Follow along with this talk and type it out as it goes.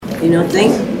You know,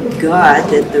 thank God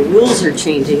that the rules are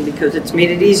changing because it's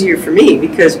made it easier for me,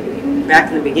 because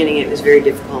back in the beginning it was very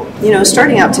difficult. You know,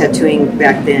 starting out tattooing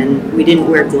back then, we didn't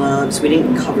wear gloves, we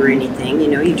didn't cover anything, you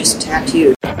know, you just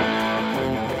tattooed.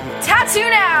 Tattoo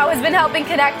Now has been helping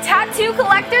connect tattoo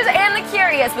collectors and the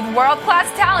curious with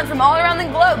world-class talent from all around the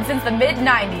globe since the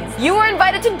mid-90s. You are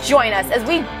invited to join us as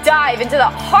we dive into the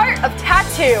heart of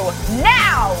tattoo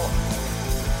now!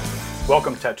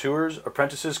 Welcome, tattooers,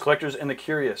 apprentices, collectors, and the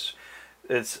curious.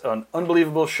 It's an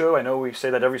unbelievable show. I know we say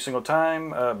that every single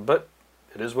time, but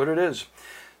it is what it is.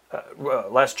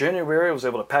 Last January, I was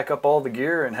able to pack up all the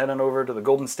gear and head on over to the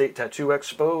Golden State Tattoo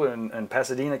Expo in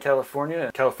Pasadena,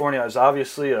 California. California is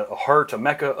obviously a heart, a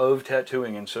mecca of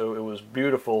tattooing, and so it was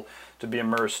beautiful to be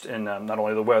immersed in not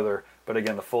only the weather, but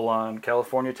again, the full-on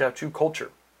California tattoo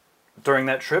culture. During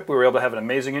that trip, we were able to have an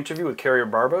amazing interview with Carrie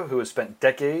Barba, who has spent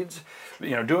decades,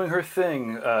 doing her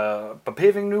thing, but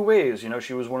paving new ways. You know,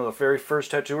 she was one of the very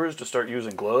first tattooers to start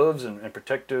using gloves and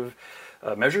protective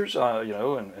measures,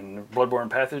 and bloodborne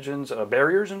pathogens,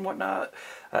 barriers and whatnot,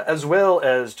 as well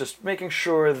as just making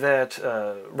sure that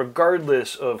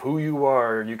regardless of who you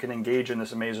are, you can engage in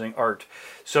this amazing art.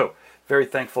 So, very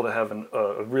thankful to have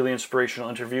a really inspirational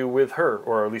interview with her,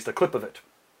 or at least a clip of it.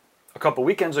 A couple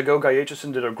weekends ago, Guy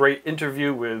Aitchison did a great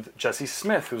interview with Jesse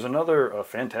Smith, who's another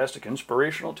fantastic,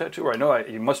 inspirational tattooer. I know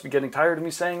you must be getting tired of me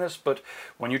saying this, but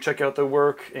when you check out their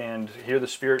work and hear the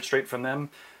spirit straight from them,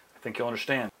 I think you'll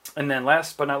understand. And then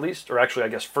last but not least, or actually I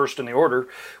guess first in the order,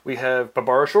 we have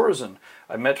Barbara Shorazin.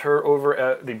 I met her over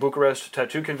at the Bucharest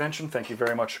Tattoo Convention. Thank you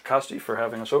very much, Kosti, for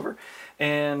having us over.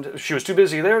 And she was too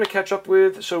busy there to catch up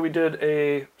with, so we did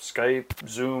a Skype,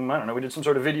 Zoom, I don't know, we did some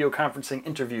sort of video conferencing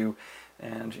interview.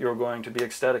 And you're going to be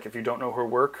ecstatic. If you don't know her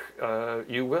work,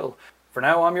 you will. For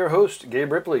now, I'm your host,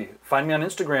 Gabe Ripley. Find me on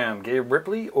Instagram, Gabe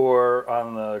Ripley, or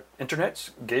on the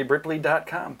internets,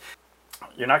 GabeRipley.com.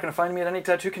 You're not going to find me at any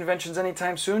tattoo conventions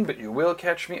anytime soon, but you will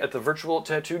catch me at the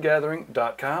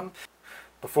virtualtattoogathering.com.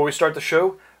 Before we start the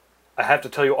show, I have to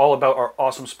tell you all about our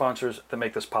awesome sponsors that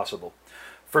make this possible.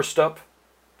 First up,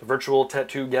 the Virtual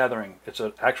Tattoo Gathering. It's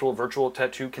an actual virtual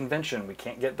tattoo convention. We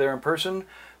can't get there in person,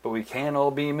 but we can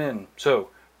all beam in. So,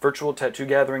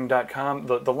 virtualtattoogathering.com.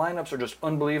 The lineups are just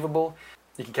unbelievable.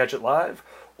 You can catch it live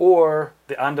or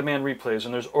the on-demand replays,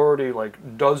 and there's already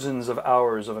like dozens of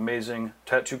hours of amazing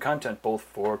tattoo content, both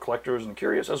for collectors and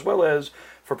curious, as well as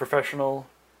for professionals,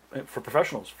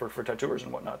 for tattooers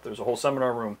and whatnot. There's a whole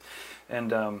seminar room.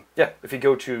 And if you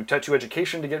go to Tattoo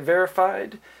Education to get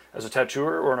verified as a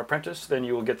tattooer or an apprentice, then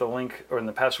you will get the link or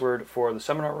the password for the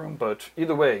seminar room. But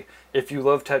either way, if you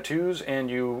love tattoos and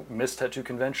you miss tattoo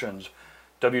conventions,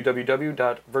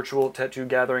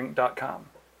 www.virtualtattoogathering.com.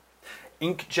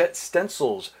 Inkjet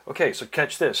stencils. Okay, so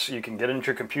catch this. You can get it into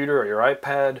your computer or your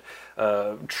iPad,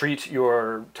 treat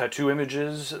your tattoo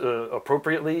images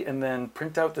appropriately, and then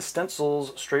print out the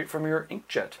stencils straight from your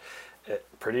inkjet.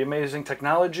 Pretty amazing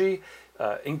technology.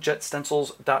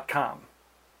 Inkjetstencils.com.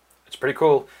 It's pretty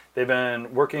cool. They've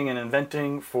been working and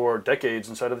inventing for decades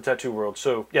inside of the tattoo world.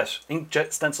 So yes,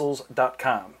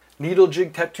 inkjetstencils.com. Needle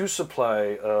Jig Tattoo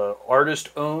Supply,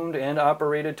 artist-owned and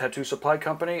operated tattoo supply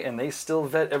company, and they still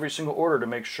vet every single order to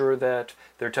make sure that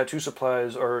their tattoo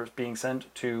supplies are being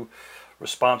sent to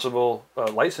responsible,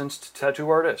 licensed tattoo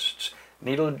artists.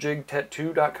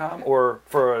 NeedleJigTattoo.com, or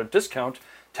for a discount,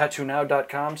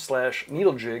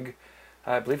 TattooNow.com/needlejig.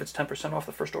 I believe it's 10% off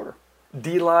the first order.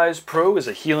 D-Lies Pro is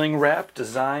a healing wrap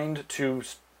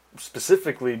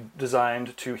specifically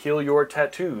designed to heal your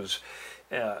tattoos.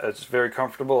 It's very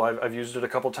comfortable. I've used it a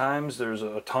couple times. There's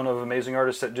a ton of amazing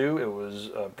artists that do. It was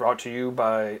brought to you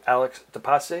by Alex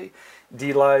DePasse.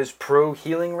 D-Lies Pro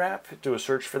Healing Wrap. Do a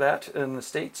search for that in the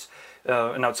States.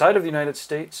 And outside of the United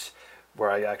States,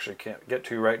 where I actually can't get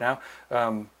to right now,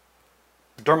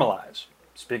 Dermalize.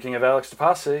 Speaking of Alex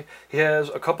DePasse, he has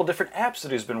a couple different apps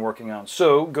that he's been working on.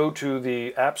 So go to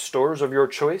the app stores of your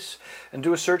choice and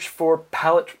do a search for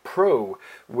Palette Pro,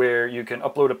 where you can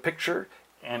upload a picture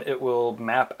and it will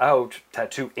map out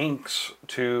tattoo inks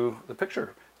to the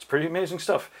picture. It's pretty amazing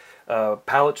stuff.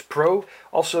 Palette Pro.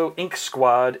 Also, Ink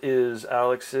Squad is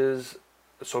Alex's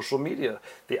social media.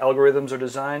 The algorithms are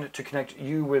designed to connect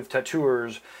you with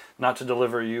tattooers, not to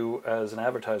deliver you as an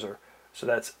advertiser. So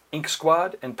that's Ink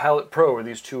Squad and Palette Pro are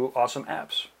these two awesome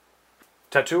apps.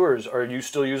 Tattooers, are you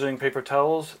still using paper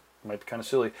towels? Might be kind of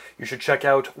silly. You should check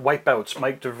out Wipeouts,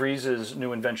 Mike DeVries's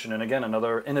new invention, and again,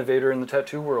 another innovator in the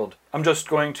tattoo world. I'm just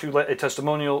going to let a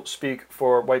testimonial speak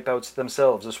for Wipeouts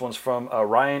themselves. This one's from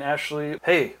Ryan Ashley.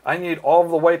 Hey, I need all of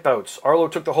the Wipeouts. Arlo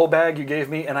took the whole bag you gave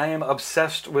me, and I am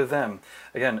obsessed with them.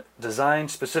 Again,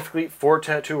 designed specifically for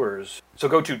tattooers. So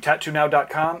go to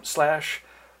tattoonow.com/Wipeouts.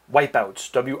 Wipeoutz,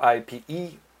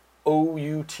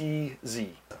 Wipeoutz.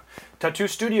 Tattoo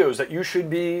studios that you should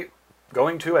be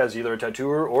going to as either a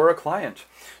tattooer or a client.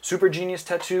 Super Genius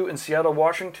Tattoo in Seattle,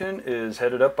 Washington is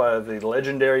headed up by the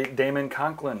legendary Damon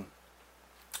Conklin.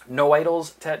 No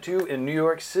Idols Tattoo in New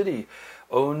York City,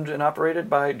 owned and operated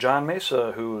by John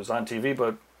Mesa, who is on TV,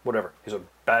 but whatever. He's a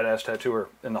badass tattooer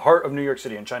in the heart of New York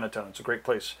City in Chinatown. It's a great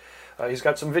place. He's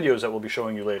got some videos that we'll be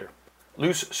showing you later.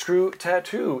 Loose Screw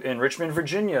Tattoo in Richmond,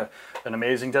 Virginia, an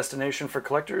amazing destination for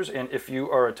collectors, and if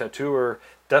you are a tattooer,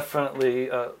 definitely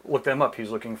look them up. He's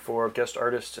looking for guest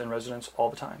artists and residents all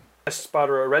the time. Guest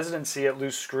spotter a residency at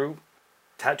Loose Screw,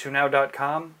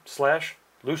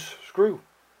 tattoonow.com/loose screw,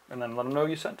 and then let them know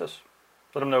you sent us.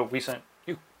 Let them know we sent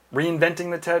you.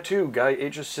 Reinventing the Tattoo, Guy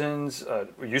Aitchison's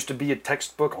used to be a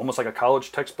textbook, almost like a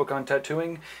college textbook on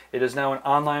tattooing. It is now an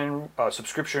online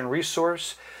subscription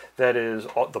resource that is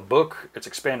the book. It's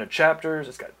expanded chapters.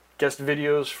 It's got guest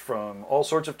videos from all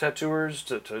sorts of tattooers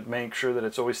to make sure that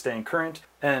it's always staying current.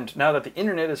 And now that the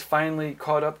internet is finally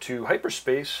caught up to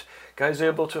hyperspace, Guy's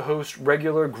able to host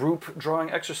regular group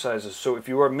drawing exercises. So if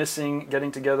you are missing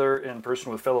getting together in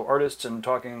person with fellow artists and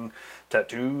talking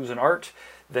tattoos and art,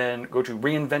 then go to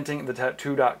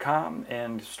reinventingthetattoo.com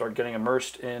and start getting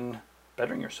immersed in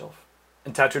bettering yourself.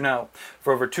 And Tattoo Now,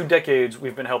 for over 2 decades,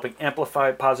 we've been helping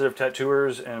amplify positive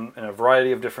tattooers in a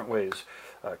variety of different ways.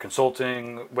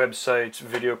 Consulting, websites,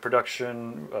 video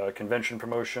production, convention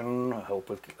promotion, help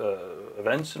with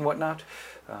events and whatnot.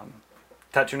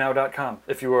 Tattoonow.com.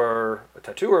 If you are a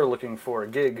tattooer looking for a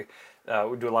gig,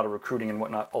 we do a lot of recruiting and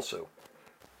whatnot also.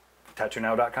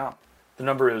 Tattoonow.com. The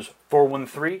number is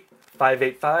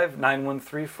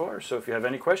 413-585-9134. So if you have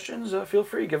any questions, feel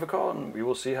free, give a call, and we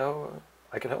will see how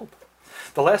I can help.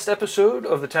 The last episode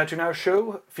of the Tattoo Now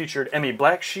show featured Emmy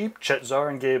Blacksheep, Chet Zar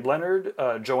and Gabe Leonard,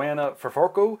 Joanna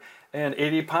Ferforco, and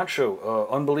A.D. Poncho.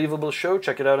 Unbelievable show.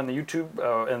 Check it out on the YouTube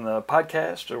and the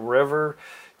podcast or wherever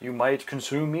you might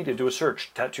consume media. Do a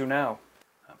search, Tattoo Now.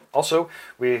 Also,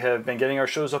 we have been getting our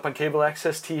shows up on Cable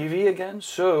Access TV again,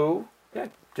 so yeah,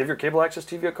 give your Cable Access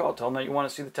TV a call. Tell them that you want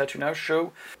to see the Tattoo Now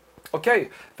show. Okay,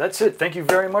 that's it. Thank you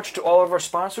very much to all of our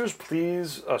sponsors.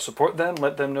 Please support them.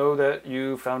 Let them know that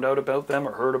you found out about them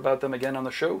or heard about them again on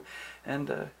the show.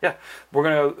 And yeah, we're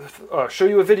going to show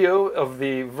you a video of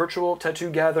the Virtual Tattoo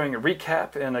Gathering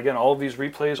recap. And again, all of these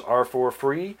replays are for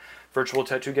free.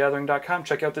 VirtualTattooGathering.com.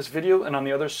 Check out this video. And on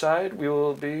the other side, we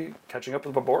will be catching up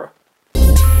with Barbora.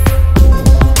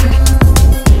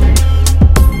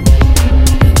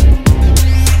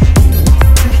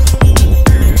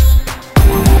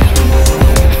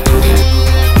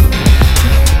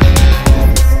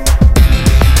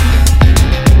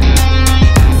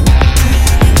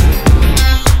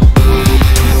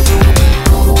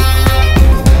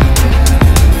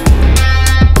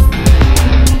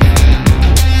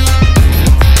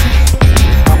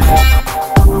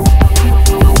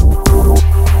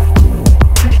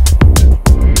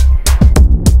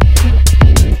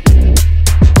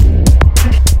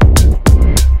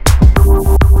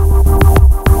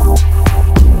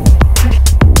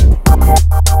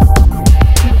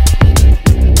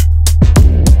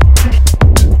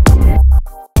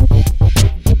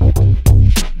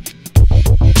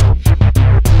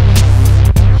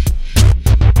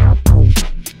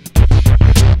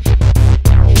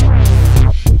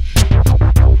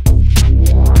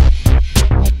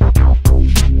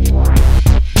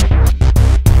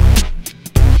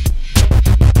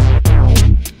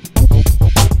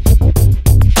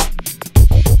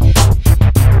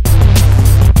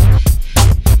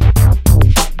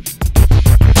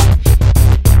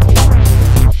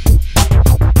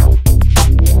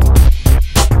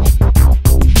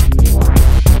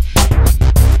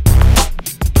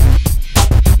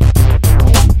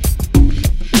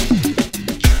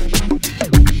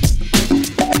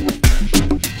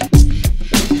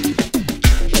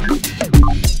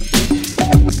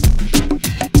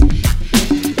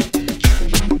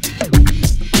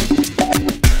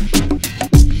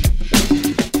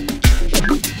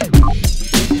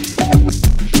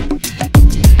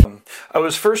 I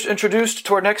was first introduced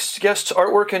to our next guest's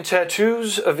artwork and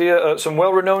tattoos via some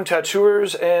well-renowned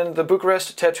tattooers and the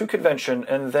Bucharest Tattoo Convention.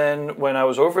 And then when I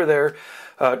was over there,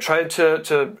 tried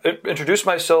to introduce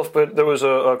myself, but there was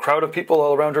a crowd of people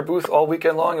all around her booth all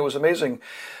weekend long. It was amazing.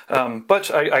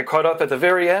 But I caught up at the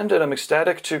very end, and I'm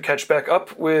ecstatic to catch back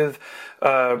up with...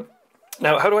 now,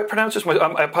 how do I pronounce this?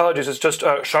 I apologize. It's just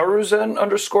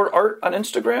Sharuzen_art on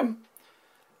Instagram?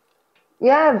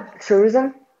 Yeah,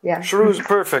 Sharuzen. Yeah. Shrews,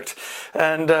 perfect.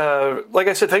 And like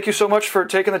I said, thank you so much for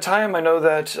taking the time. I know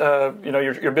that you know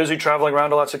you're busy traveling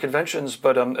around to lots of conventions,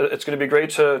 but it's going to be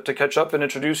great to catch up and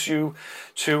introduce you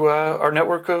to our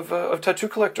network of tattoo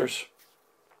collectors.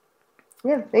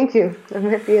 Yeah, thank you. I'm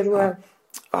happy as well.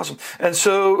 Awesome. And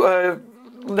so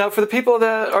now for the people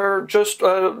that are just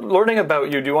learning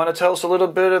about you, do you want to tell us a little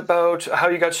bit about how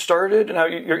you got started? Now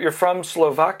you're from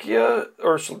Slovakia,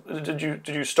 or did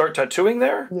you start tattooing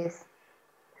there? Yes.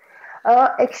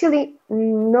 Actually,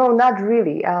 no, not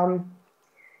really.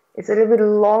 It's a little bit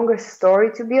longer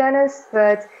story, to be honest,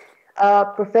 but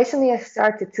professionally I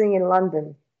started tattooing in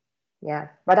London. Yeah,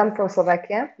 but I'm from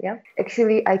Slovakia. Yeah.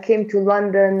 Actually, I came to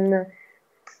London.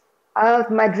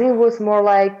 My dream was more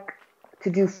like to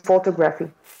do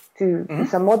photography, to do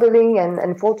some modeling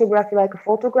and photography like a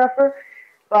photographer.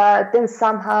 But then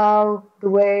somehow the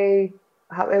way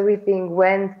how everything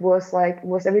went was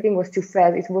everything was too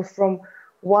fast. It was from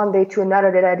one day to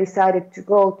another that I decided to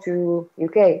go to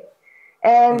UK.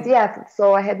 And yeah,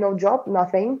 so I had no job,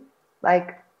 nothing,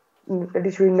 like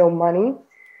literally no money.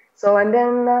 So and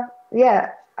then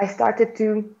yeah, I started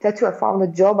to tattoo. I found a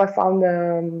job. I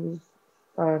found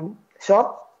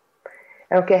shop.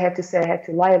 Okay, I have to say I had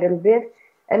to lie a little bit.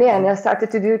 And yeah, and I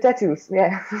started to do tattoos.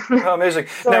 Yeah. Oh, amazing.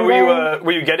 So now,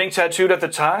 were you getting tattooed at the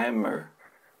time, or?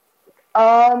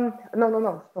 No.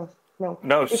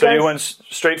 No, so you went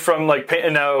straight from like paint.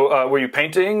 And now, were you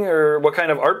painting, or what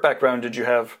kind of art background did you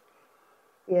have?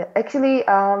 Yeah, actually,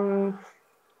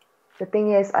 the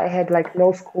thing is, I had like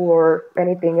no school or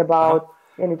anything about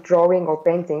any drawing or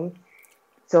painting.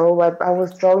 So I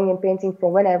was drawing and painting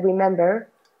from when I remember.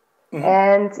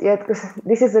 And yeah, because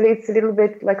it's a little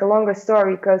bit like a longer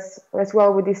story, because as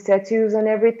well with these tattoos and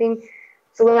everything.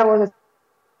 So when I was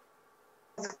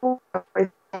at school,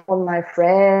 all my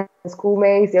friends,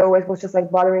 schoolmates, they always was just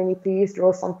like bothering me, please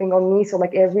draw something on me. So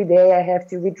like every day I have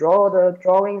to redraw the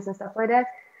drawings and stuff like that.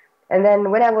 And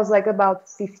then when I was like about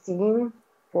 15,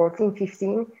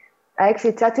 I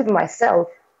actually tattooed myself,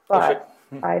 but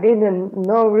I didn't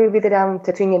know really that I'm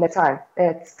tattooing in the time.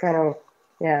 That's kind of,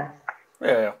 yeah.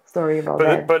 Story about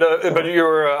that. But you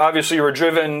were obviously you were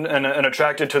driven and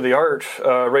attracted to the art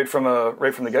right from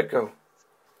the get go.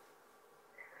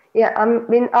 Yeah, I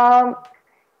mean,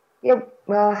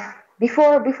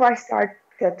 before I start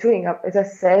tattooing, as I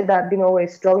said, I've been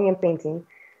always drawing and painting,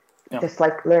 just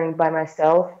like learning by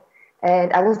myself.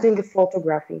 And I was doing the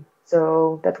photography,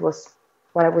 so that was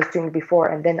what I was doing before,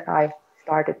 and then I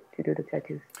started to do the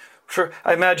tattoos. Sure,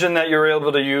 I imagine that you were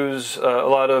able to use a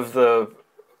lot of the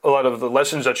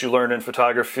lessons that you learned in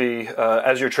photography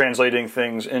as you're translating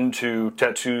things into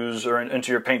tattoos or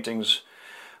into your paintings.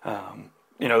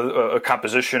 You know, a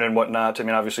composition and whatnot. I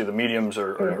mean, obviously the mediums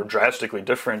are drastically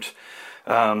different.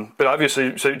 But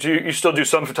obviously, so you still do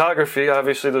some photography.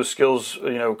 Obviously, those skills,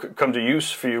 you know, come to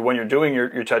use for you when you're doing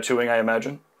your tattooing, I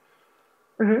imagine.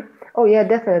 Oh yeah,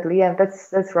 definitely. Yeah,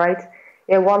 that's right.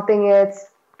 Yeah, one thing is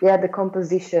the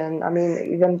composition. I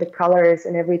mean, even the colors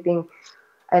and everything.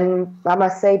 And I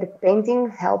must say, the painting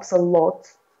helps a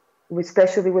lot,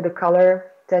 especially with the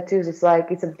color tattoos. It's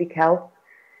a big help.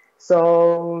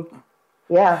 So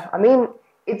yeah, I mean,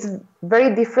 it's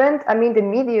very different. I mean, the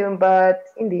medium, but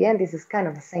in the end, this is kind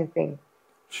of the same thing.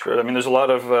 Sure. I mean, there's a lot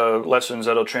of lessons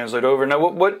that'll translate over. Now,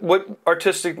 what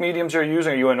artistic mediums are you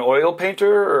using? Are you an oil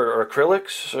painter or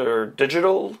acrylics or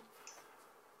digital?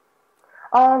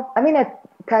 I mean, I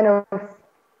kind of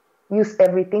use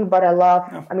everything, but I love,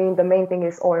 I mean, the main thing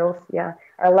is oils. Yeah.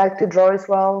 I like to draw as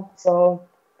well. So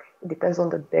it depends on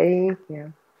the day. Yeah.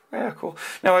 Yeah, cool.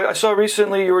 Now, I saw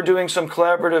recently you were doing some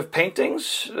collaborative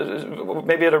paintings,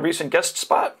 maybe at a recent guest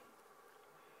spot?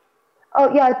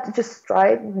 Oh, yeah, I just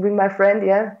tried with my friend,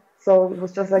 yeah. So it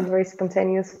was just like a very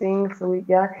spontaneous thing. So,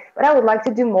 yeah. But I would like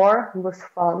to do more. It was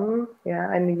fun,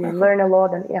 yeah, and you learn a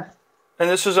lot, and yeah. And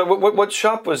this was, what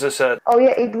shop was this at? Oh,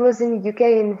 yeah, it was in UK,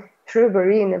 in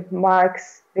Shrewsbury, in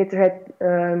Mark's letterhead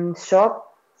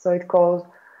shop. So it called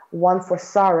One for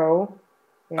Sorrow.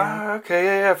 Yeah. Okay,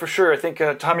 yeah, for sure. I think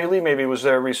Tommy Lee maybe was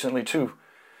there recently too.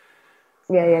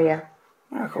 Yeah.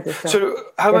 Oh, cool.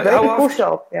 So how cool often?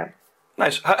 Shop, yeah.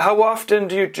 Nice. How often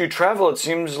do you travel? It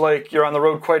seems like you're on the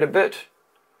road quite a bit.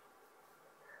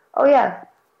 Oh yeah,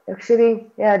 actually,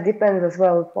 yeah, it depends as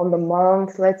well on the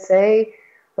month, let's say.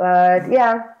 But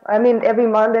yeah, I mean, every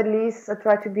month at least I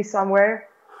try to be somewhere.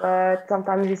 But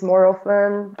sometimes it's more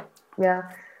often. Yeah.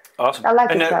 Awesome. I like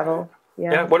to travel.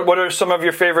 Yeah. What are some of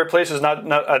your favorite places? Not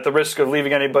at the risk of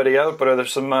leaving anybody out, but are there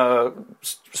some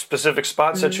specific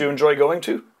spots that you enjoy going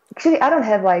to? Actually, I don't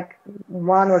have like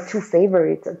one or two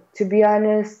favorites. To be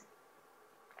honest,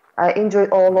 I enjoyed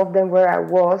all of them where I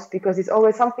was because it's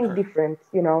always something different,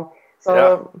 you know. So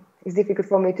Yeah. it's difficult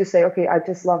for me to say, okay, I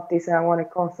just love this and I want to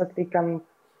constantly come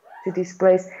to this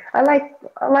place. I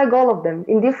like all of them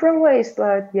in different ways,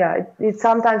 but yeah, it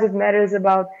sometimes it matters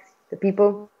about the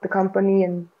people, the company,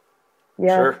 and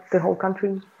yeah, Sure. the whole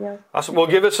country. Yeah. Awesome. Well,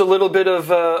 give us a little bit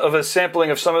of a sampling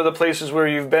of some of the places where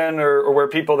you've been, or where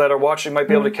people that are watching might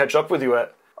be able to catch up with you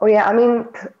at. Oh yeah, I mean,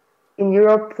 in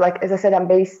Europe, like as I said, I'm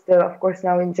based, of course,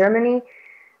 now in Germany.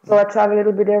 So I travel a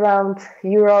little bit around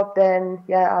Europe. Then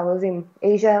yeah, I was in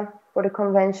Asia for the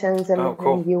conventions and Oh,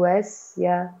 cool. in US.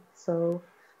 Yeah, so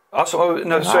Awesome. Oh,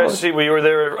 no, so I see. You were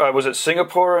there. Was it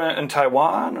Singapore and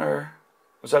Taiwan, or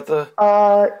was that the?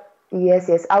 yes,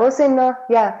 I was in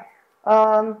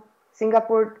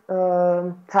Singapore,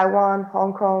 Taiwan,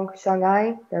 Hong Kong,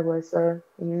 Shanghai. That was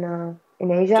in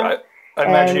Asia. I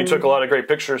imagine you And took a lot of great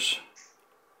pictures.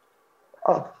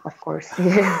 oh, of course,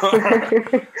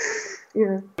 yes.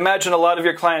 Yeah. Imagine a lot of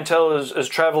your clientele is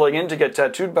traveling in to get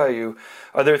tattooed by you.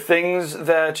 Are there things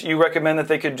that you recommend that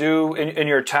they could do in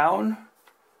your town?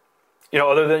 You know,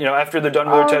 other than, after they're done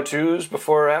with their tattoos,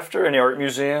 before or after, any art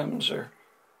museums or?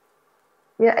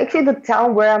 Yeah, actually, the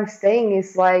town where I'm staying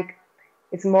is like,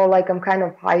 it's more like I'm kind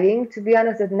of hiding, to be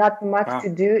honest. There's not much to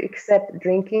do except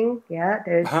drinking. Yeah,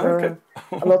 there's Okay.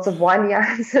 lots of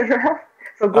vineyards around.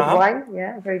 So good wine,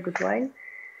 yeah, very good wine.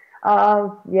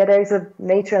 Yeah, there is a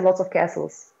nature and lots of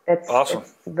castles. Awesome.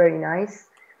 That's very nice.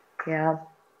 Yeah.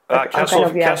 But I'm Castle,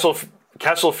 kind of, yeah.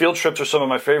 Castle field trips are some of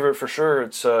my favorite for sure.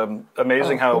 It's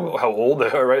amazing how old they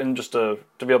are, right? And just to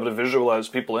be able to visualize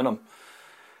people in them.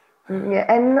 Yeah,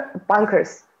 and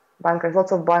bunkers,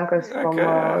 lots of bunkers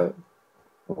from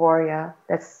war. Yeah,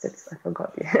 that's I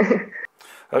forgot. Yeah.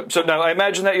 So now I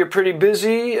imagine that you're pretty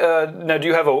busy. Now, do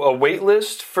you have a wait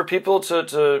list for people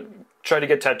to try to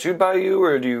get tattooed by you,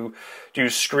 or do you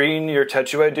screen your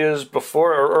tattoo ideas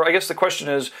before? Or I guess the question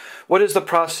is, what is the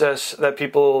process that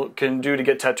people can do to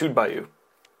get tattooed by you?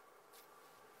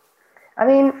 I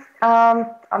mean,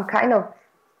 I'm kind of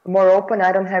more open.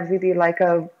 I don't have really like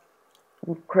a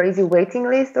crazy waiting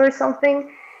list or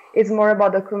something. It's more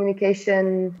about the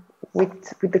communication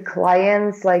with the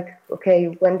clients, like, okay,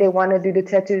 when they want to do the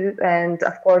tattoo. And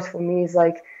of course, for me, it's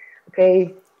like,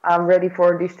 okay, I'm ready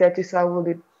for this tattoo, so I will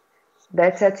do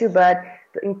that tattoo. But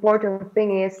the important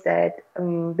thing is that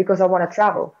because I want to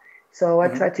travel, so I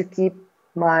try to keep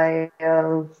my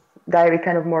diary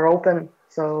kind of more open.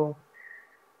 So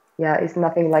yeah, it's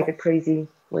nothing like a crazy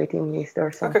waiting list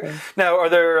or something. Okay. Now, are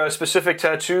there specific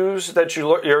tattoos that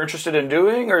you're interested in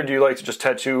doing, or do you like to just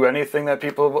tattoo anything that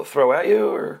people throw at you?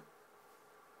 Or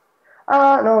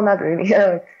no, not really.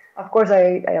 Of course,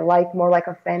 I like more like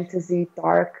a fantasy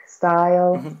dark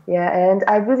style. Yeah, and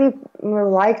I really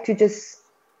like to just,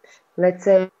 let's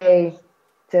say,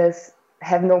 just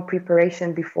have no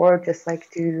preparation before, just like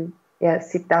to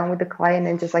sit down with the client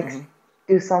and just like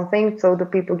do something. So the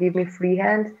people give me free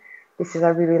hand. This is I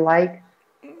really like.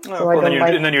 So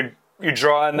and then you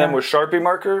draw on them with Sharpie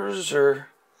markers, or?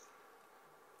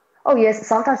 Oh yes,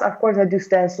 sometimes of course I do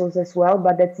stencils as well,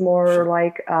 but that's more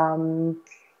like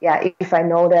if I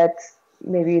know that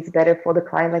maybe it's better for the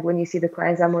client. Like when you see the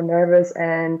clients are more nervous,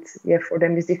 and for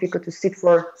them it's difficult to sit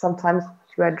for sometimes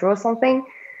to draw something,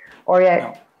 or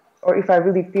or if I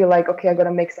really feel like, okay, I'm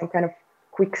gonna make some kind of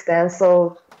quick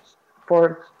stencil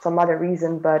for some other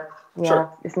reason, but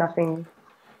it's nothing.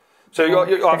 So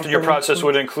often your process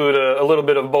would include a little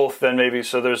bit of both then, maybe.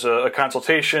 So there's a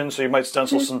consultation, so you might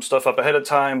stencil some stuff up ahead of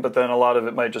time, but then a lot of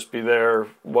it might just be there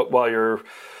while you're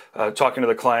talking to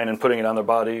the client and putting it on their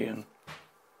body. And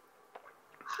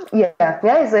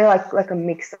it's like a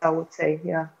mix, I would say.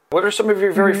 Yeah. What are some of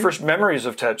your very first memories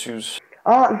of tattoos?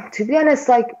 To be honest,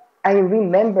 like I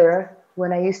remember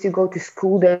when I used to go to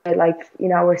school there, like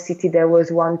in our city, there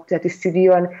was one tattoo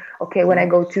studio, and when I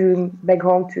go back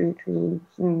home to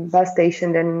bus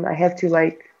station, then I have to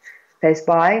like pass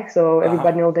by, so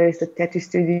everybody knows there is the tattoo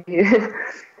studio.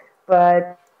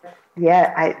 But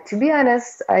to be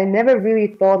honest, I never really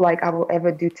thought like I will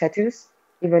ever do tattoos,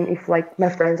 even if like my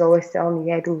friends always tell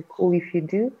me, it would be cool if you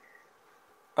do.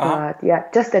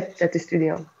 Just at the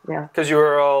studio, Because you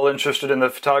were all interested in the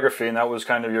photography, and that was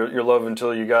kind of your love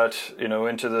until you got,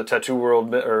 into the tattoo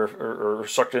world or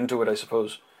sucked into it, I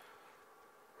suppose.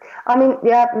 I mean,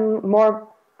 more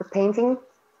the painting,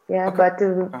 but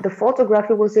the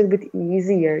photography was a little bit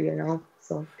easier,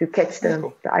 so to catch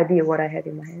the idea what I had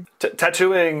in my head.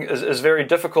 Tattooing is very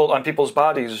difficult on people's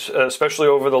bodies, especially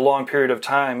over the long period of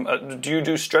time. Do you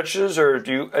do stretches or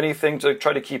do you anything to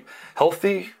try to keep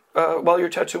healthy while you're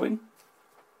tattooing?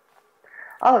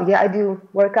 Oh yeah, I do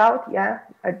work out. Yeah,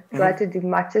 I try to do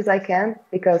much as I can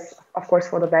because, of course,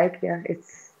 for the back, yeah,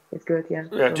 it's good. Yeah.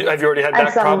 Yeah. So Have you already had and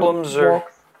back some problems or?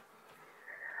 walks.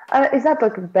 It's not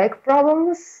like back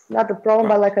problems, not the problem, Oh,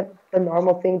 but like the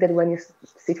normal thing that when you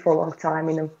sit for a long time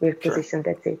in a weird sure. position,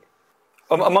 that's it.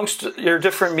 Amongst your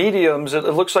different mediums, it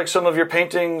looks like some of your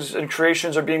paintings and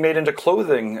creations are being made into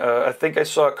clothing. I think I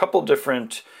saw a couple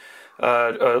different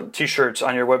T-shirts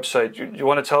on your website. You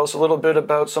want to tell us a little bit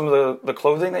about some of the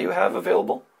clothing that you have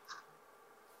available?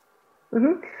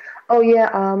 Mm-hmm. Oh yeah,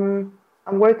 I'm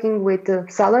working with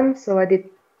Salon, so I did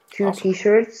two Awesome.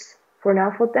 T-shirts for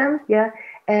now for them. Yeah,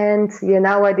 and yeah,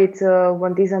 now I did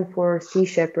one design for Sea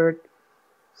Shepherd.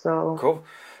 So Cool.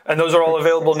 And those are all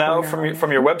available that's for now now.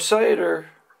 from your website, or?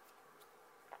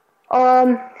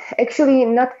 Um, Actually,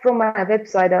 not from my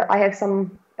website. I have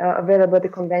some available at the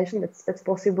convention. That's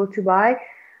possible to buy,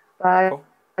 but Cool.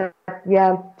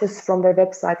 yeah, just from their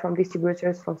website, from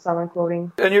distributors, from Salon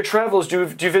Clothing. And your travels, do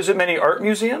you visit many art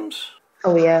museums?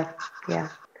 Oh yeah, yeah.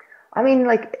 I mean,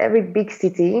 like every big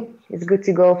city, it's good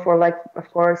to go for like, of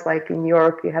course, like in New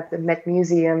York, you have the Met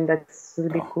Museum. That's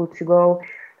really Oh, cool to go,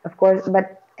 of course.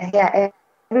 But yeah,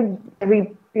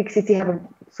 every big city have a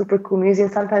super cool museum.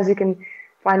 Sometimes you can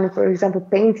find, for example,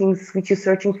 paintings which you're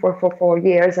searching for 4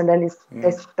 years, and then it's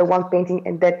there's the one painting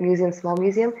in that museum, small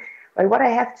museum. But what I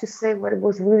have to say, what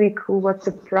was really cool, what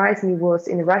surprised me was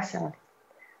in Russia.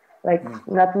 Like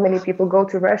not many people go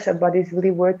to Russia, but it's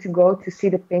really worth to go to see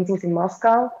the paintings in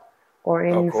Moscow or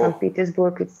oh, in St. cool.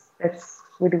 Petersburg. That's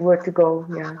really worth to go.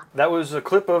 Yeah. That was a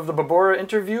clip of the Babora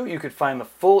interview. You could find the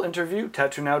full interview.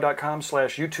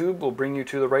 TattooNow.com/YouTube will bring you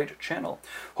to the right channel.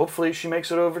 Hopefully she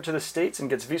makes it over to the States and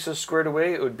gets visas squared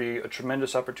away. It would be a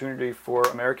tremendous opportunity for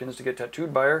Americans to get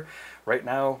tattooed by her. Right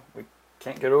now, we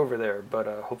can't get over there, but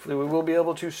hopefully we will be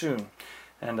able to soon.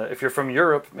 And if you're from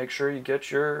Europe, make sure you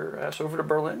get your ass over to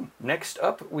Berlin. Next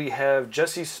up, we have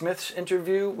Jesse Smith's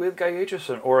interview with Guy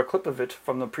Aitchison, or a clip of it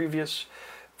from the previous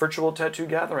virtual tattoo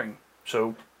gathering.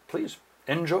 So please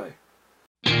enjoy.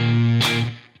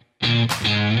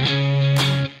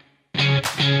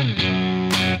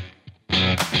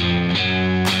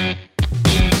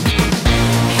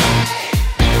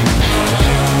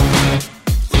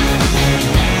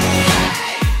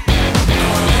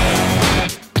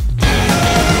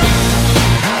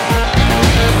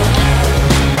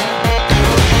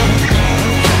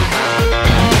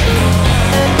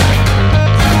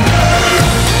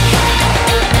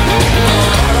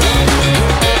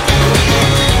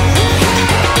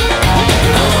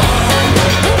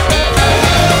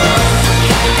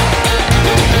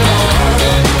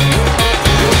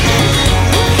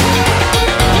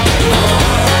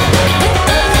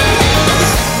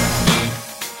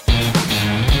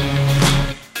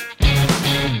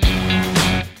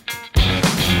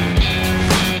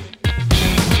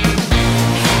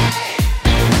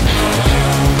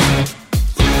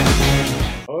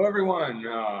 Hello, everyone.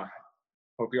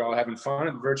 Hope you're all having fun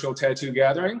at the virtual tattoo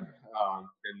gathering.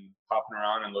 Been popping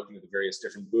around and looking at the various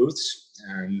different booths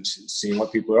and seeing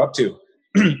what people are up to.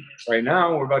 Right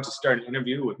now, we're about to start an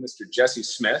interview with Mr. Jesse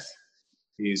Smith.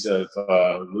 He's of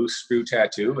Loose Screw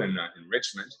Tattoo in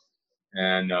Richmond.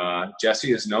 And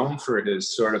Jesse is known for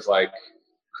his sort of like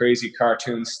crazy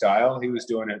cartoon style. He was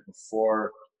doing it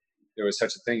before there was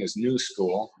such a thing as new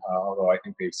school, although I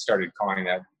think they started calling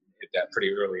that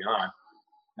pretty early on.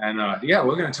 And yeah,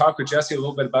 we're going to talk with Jesse a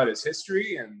little bit about his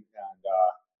history and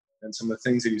some of the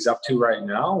things that he's up to right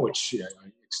now, which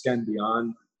extend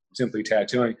beyond simply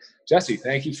tattooing. Jesse,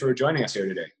 thank you for joining us here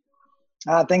today.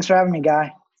 Thanks for having me,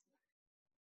 Guy.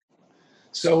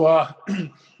 So,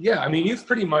 yeah, I mean, you've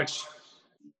pretty much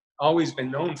always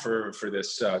been known for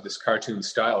this this cartoon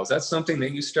style. Is that something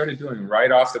that you started doing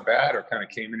right off the bat, or kind of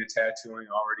came into tattooing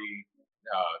already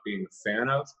being a fan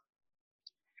of?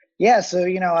 Yeah, so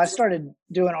I started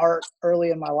doing art early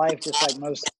in my life, just like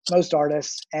most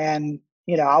artists, and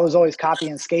I was always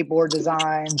copying skateboard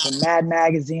designs and Mad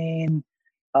Magazine,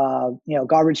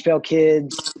 Garbage Pail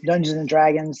Kids, Dungeons and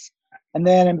Dragons, and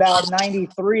then in about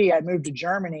 '93, I moved to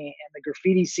Germany, and the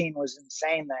graffiti scene was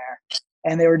insane there,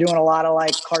 and they were doing a lot of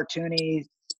like cartoony,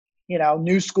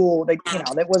 new school.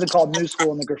 That wasn't called new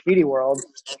school in the graffiti world,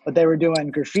 but they were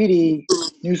doing graffiti,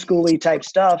 new schooly type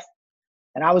stuff.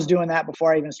 And I was doing that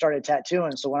before I even started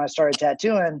tattooing. So when I started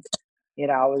tattooing,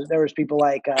 there was people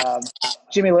like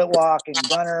Jimmy Litwalk and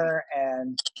Gunner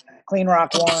and Clean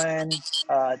Rock One,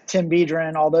 Tim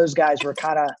Biedron. All those guys were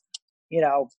kind of,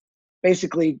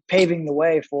 basically paving the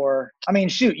way for. I mean,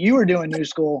 shoot, you were doing new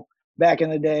school back in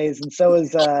the days, and so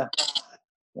is. I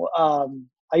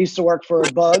used to work for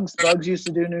Bugs. Bugs used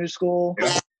to do new school.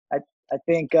 I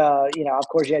think, of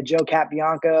course you had Joe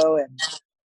Capianco and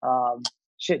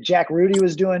Jack Rudy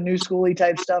was doing new schooly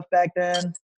type stuff back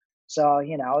then. So,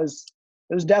 it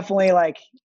was definitely like,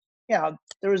 there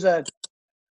was a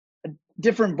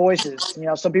different voices.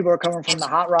 Some people were coming from the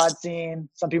hot rod scene.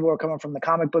 Some people were coming from the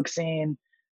comic book scene.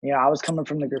 I was coming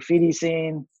from the graffiti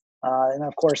scene. And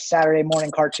of course, Saturday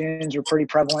morning cartoons were pretty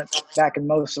prevalent back in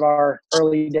most of our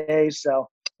early days. So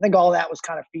I think all that was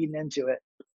kind of feeding into it.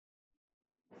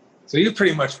 So you've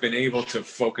pretty much been able to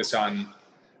focus on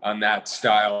that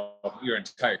style your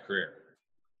entire career.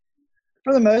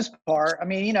 For the most part. I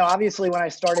mean, obviously when I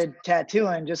started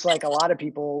tattooing, just like a lot of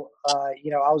people, I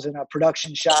was in a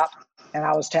production shop and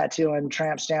I was tattooing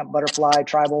tramp stamp, butterfly,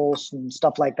 tribals and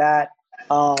stuff like that.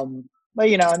 But,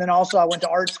 and then also I went to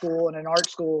art school, and in art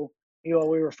school, we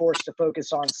were forced to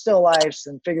focus on still lifes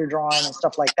and figure drawing and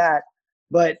stuff like that.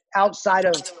 But outside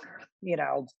of,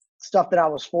 stuff that I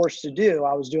was forced to do,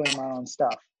 I was doing my own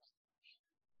stuff.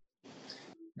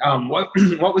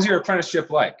 What was your apprenticeship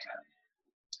like?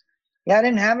 Yeah, I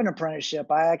didn't have an apprenticeship.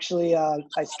 I actually, I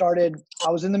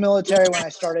was in the military when I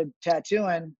started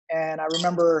tattooing, and I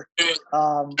remember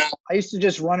I used to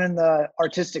just run in the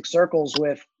artistic circles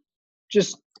with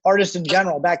just artists in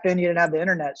general. Back then you didn't have the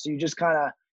internet, so you just kind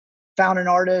of found an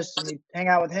artist and you hang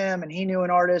out with him, and he knew an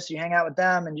artist, you hang out with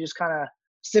them, and just kind of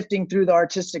sifting through the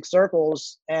artistic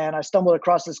circles. And I stumbled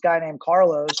across this guy named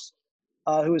Carlos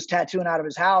who was tattooing out of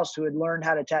his house, who had learned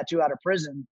how to tattoo out of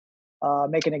prison.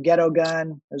 Making a ghetto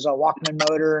gun. There's a Walkman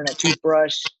motor and a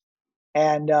toothbrush.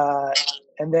 And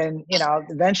then,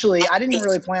 eventually I didn't even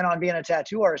really plan on being a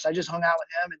tattoo artist. I just hung out with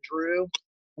him and drew.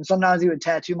 And sometimes he would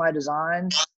tattoo my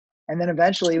designs. And then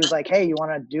eventually he was like, hey, you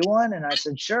want to do one? And I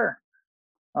said, sure.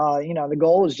 The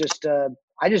goal was just,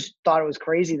 I just thought it was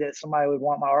crazy that somebody would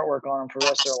want my artwork on them for the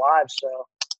rest of their lives. So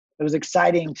it was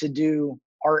exciting to do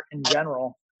art in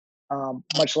general.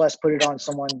 Much less put it on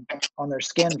someone on their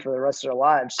skin for the rest of their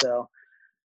lives. So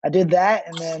I did that.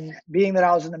 And then being that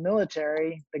I was in the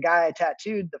military, the guy I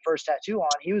tattooed the first tattoo on,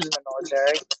 he was in the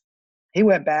military. He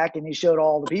went back and he showed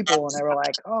all the people, and they were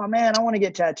like, oh man, I want to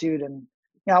get tattooed. And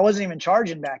I wasn't even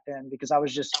charging back then because I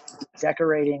was just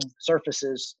decorating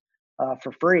surfaces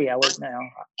for free. I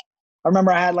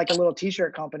remember I had like a little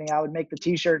t-shirt company. I would make the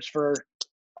t-shirts for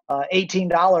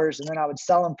 $18 and then I would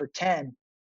sell them for 10.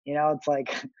 It's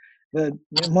like, the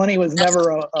money was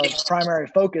never a primary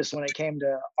focus when it came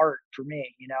to art for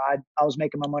me. I was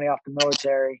making my money off the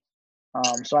military,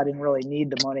 so I didn't really need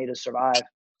the money to survive.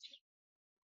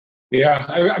 Yeah,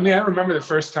 I remember the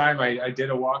first time I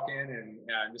did a walk-in, and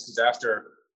this is after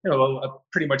a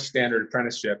pretty much standard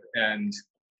apprenticeship, and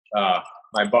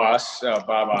my boss,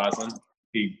 Bob Oslin,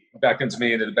 he beckons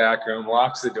me into the back room,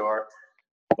 locks the door,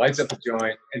 lights up a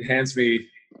joint, and hands me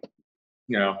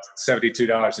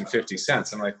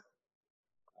 $72.50. I'm like,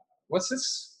 what's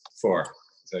this for?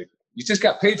 It's like, you just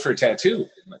got paid for a tattoo.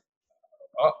 I'm like,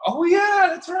 oh yeah,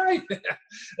 that's right.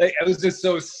 Like, I was just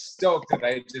so stoked that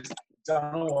I had just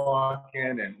done a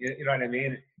walk-in, and you know what I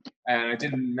mean? And I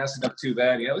didn't mess it up too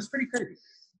bad. It was pretty crazy.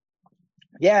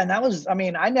 Yeah, and that was, I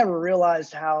never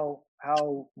realized how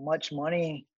much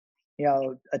money,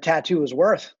 a tattoo was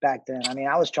worth back then.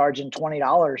 I was charging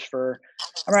 $20 for,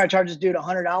 I remember I charged this dude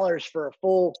 $100 for a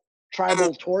full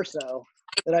tribal torso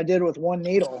that I did with one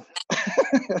needle.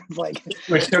 Like,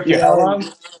 which took you how long?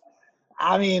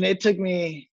 It took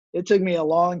me a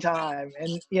long time,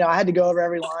 and I had to go over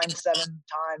every line 7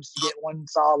 times to get one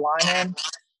solid line in.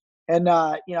 And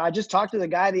I just talked to the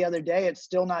guy the other day. It's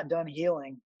still not done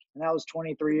healing, and that was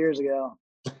 23 years ago.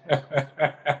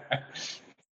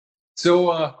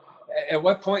 So at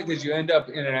what point did you end up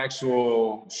in an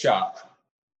actual shop?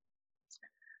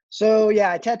 So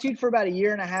yeah, I tattooed for about 1.5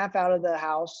 years out of the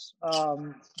house.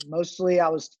 Mostly I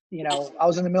was in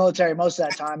the military most of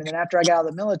that time. And then after I got out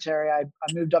of the military, I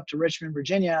moved up to Richmond,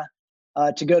 Virginia,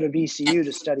 to go to VCU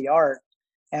to study art.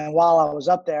 And while I was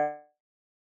up there,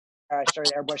 I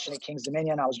started airbrushing at King's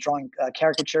Dominion. I was drawing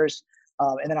caricatures.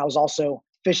 And then I was also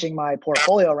fishing my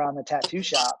portfolio around the tattoo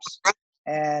shops.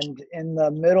 And in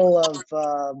the middle of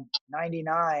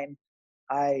 99,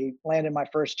 I landed my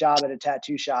first job at a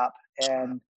tattoo shop.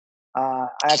 And I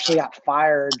actually got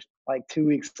fired like 2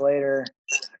 weeks later.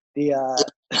 The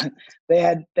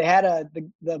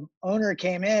owner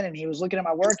came in and he was looking at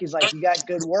my work. He's like, you got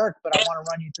good work, but I want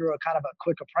to run you through a kind of a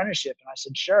quick apprenticeship. And I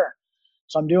said, sure.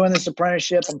 So I'm doing this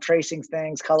apprenticeship. I'm tracing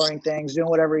things, coloring things, doing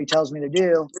whatever he tells me to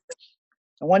do.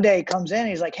 And one day he comes in and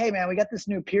he's like, hey man, we got this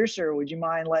new piercer. Would you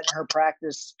mind letting her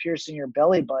practice piercing your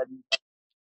belly button?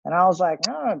 And I was like,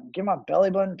 oh, get my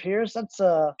belly button pierced? That's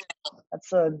not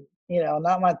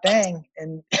my thing.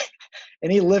 And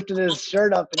and he lifted his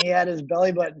shirt up and he had his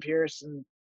belly button pierced, and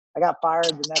I got fired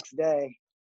the next day.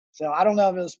 So I don't know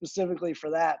if it was specifically for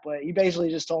that, but he basically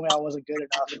just told me I wasn't good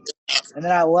enough. And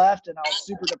then I left and I was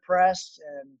super depressed,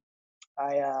 and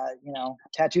I,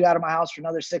 tattooed out of my house for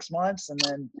another 6 months, and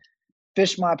then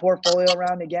fished my portfolio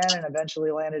around again and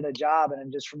eventually landed a job. And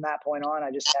then just from that point on,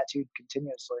 I just tattooed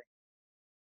continuously.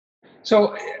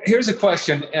 So here's a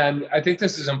question, and I think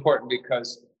this is important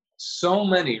because so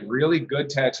many really good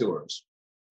tattooers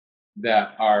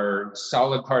that are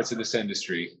solid parts of this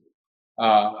industry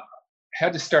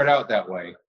had to start out that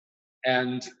way.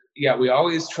 And yeah, we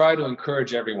always try to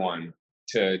encourage everyone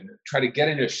to try to get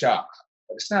into a shop,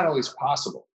 but it's not always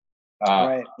possible.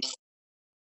 Right.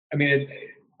 I mean,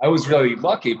 I was really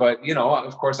lucky, but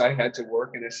of course I had to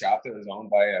work in a shop that was owned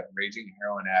by a raging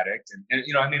heroin addict. And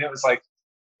it was like,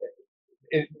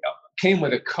 it came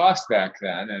with a cost back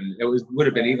then, and it would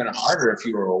have been even harder if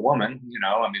you were a woman.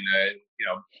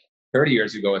 30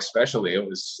 years ago, especially,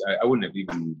 I wouldn't have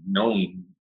even known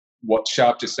what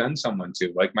shop to send someone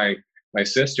to. Like my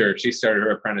sister, she started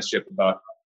her apprenticeship about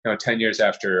 10 years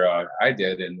after I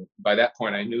did, and by that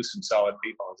point, I knew some solid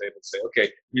people. I was able to say,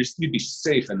 okay, you'd be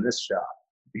safe in this shop.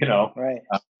 Right.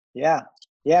 Yeah.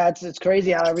 It's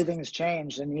crazy how everything has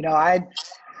changed, and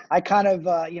I kind of,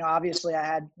 obviously I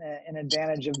had an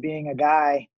advantage of being a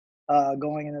guy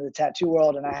going into the tattoo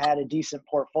world, and I had a decent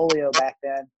portfolio back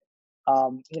then.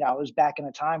 It was back in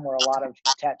a time where a lot of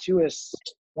tattooists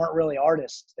weren't really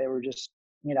artists. They were just,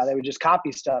 they would just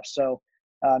copy stuff. So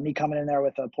me coming in there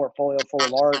with a portfolio full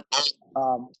of art,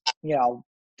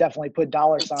 definitely put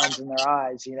dollar signs in their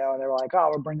eyes, and they were like, oh,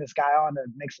 we'll bring this guy on to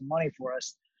make some money for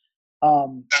us.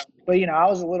 But, I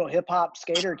was a little hip hop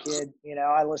skater kid.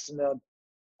 I listened to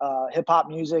hip hop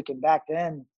music, and back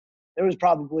then there was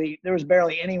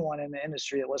barely anyone in the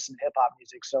industry that listened to hip hop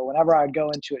music. So whenever I'd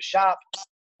go into a shop,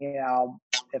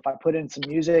 if I put in some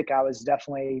music, I was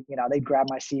definitely, they'd grab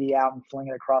my CD out and fling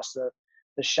it across the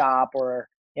shop, or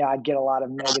I'd get a lot of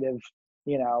negative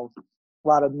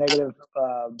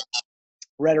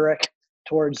rhetoric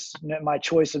towards my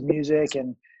choice of music.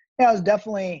 And it was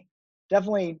definitely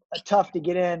tough to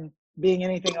get in being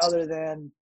anything other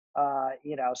than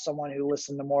someone who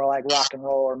listened to more like rock and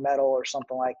roll or metal or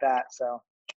something like that. So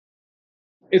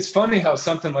it's funny how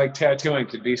something like tattooing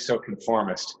could be so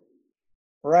conformist.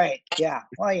 Right. Yeah.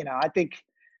 Well, I think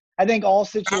all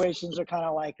situations are kind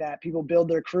of like that. People build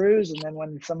their crews, and then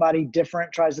when somebody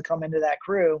different tries to come into that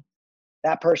crew,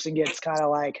 that person gets kind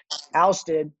of like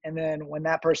ousted. And then when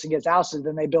that person gets ousted,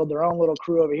 then they build their own little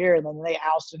crew over here, and then they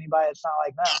oust anybody that's not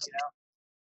like them.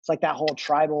 It's like that whole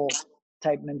tribal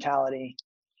type mentality.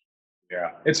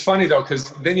 Yeah. It's funny though,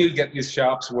 because then you get these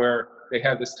shops where they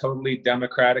have this totally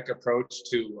democratic approach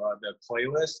to the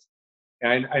playlist.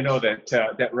 And I know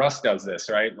that Russ does this,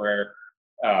 right? Where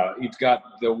you've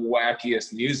got the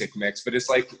wackiest music mix, but it's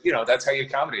like, that's how you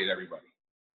accommodate everybody.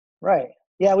 Right.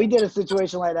 Yeah, we did a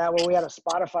situation like that where we had a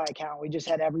Spotify account. We just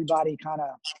had everybody kind of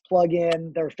plug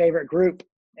in their favorite group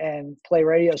and play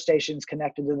radio stations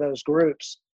connected to those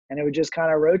groups. And it would just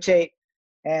kind of rotate.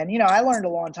 And, I learned a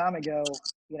long time ago,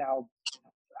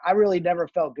 I really never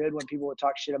felt good when people would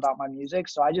talk shit about my music.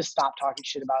 So I just stopped talking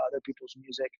shit about other people's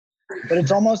music. But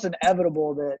it's almost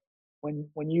inevitable that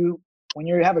when you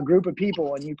have a group of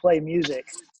people and you play music,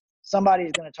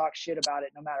 somebody's going to talk shit about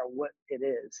it no matter what it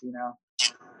is,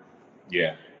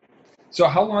 Yeah. So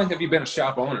how long have you been a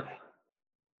shop owner?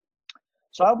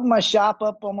 So I opened my shop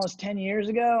up almost 10 years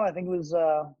ago. I think it was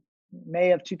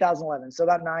May of 2011. So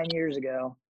about 9 years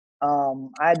ago.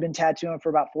 I had been tattooing for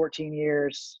about 14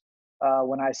 years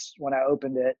when I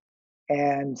opened it.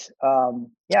 And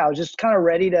I was just kind of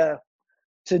ready to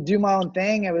do my own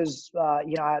thing. It was,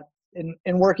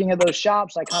 in working at those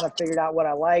shops, I kind of figured out what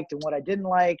I liked and what I didn't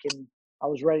like, and I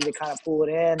was ready to kind of pull it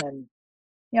in. And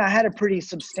I had a pretty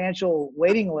substantial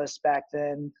waiting list back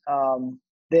then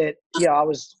that I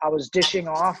was dishing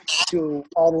off to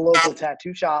all the local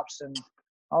tattoo shops, and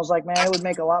I was like, man, it would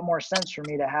make a lot more sense for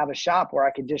me to have a shop where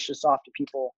I could dish this off to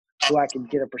people who I could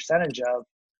get a percentage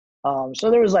of.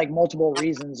 So there was like multiple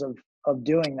reasons of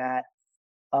doing that.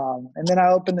 And then I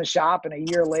opened the shop, and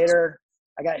a year later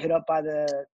I got hit up by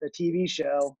the TV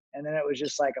show. And then it was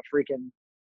just like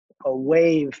a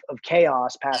wave of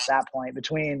chaos past that point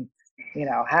between,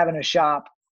 having a shop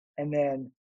and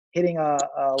then hitting a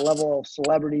level of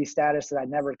celebrity status that I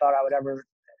never thought I would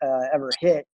ever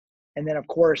hit. And then of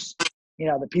course,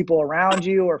 the people around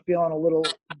you are feeling a little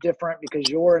different because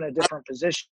you're in a different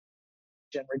position.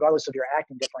 Regardless of your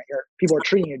acting different, people are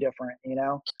treating you different,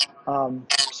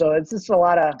 So it's just a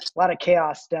lot of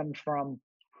chaos stemmed from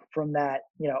from that,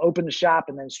 open the shop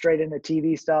and then straight into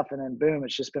TV stuff. And then boom,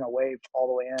 it's just been a wave all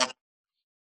the way in.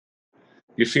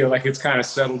 You feel like it's kind of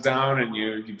settled down and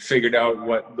you figured out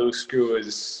what Loose Screw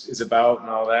is about and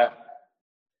all that?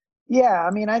 Yeah,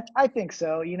 I mean, I think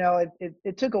so.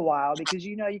 It took a while because,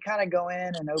 you kind of go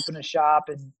in and open a shop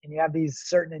and you have these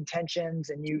certain intentions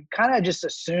and you kind of just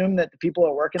assume that the people who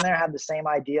are working there have the same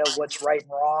idea of what's right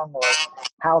and wrong or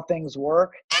how things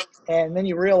work. And then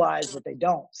you realize that they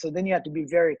don't. So then you have to be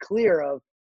very clear of,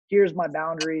 here's my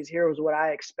boundaries, here's what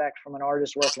I expect from an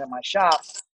artist working at my shop.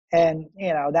 And,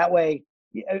 that way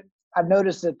I've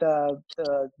noticed that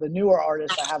the newer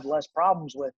artists I have less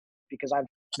problems with because I've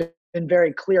been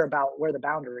very clear about where the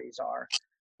boundaries are.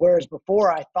 Whereas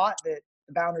before I thought that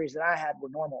the boundaries that I had were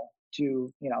normal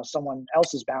to, someone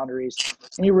else's boundaries.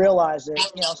 And you realize that,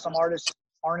 some artists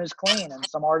aren't as clean and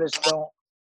some artists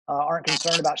aren't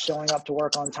concerned about showing up to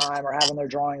work on time or having their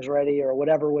drawings ready or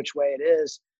whatever, which way it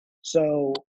is.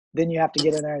 So then you have to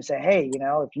get in there and say, hey,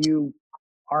 if you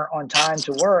aren't on time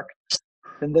to work,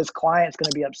 then this client's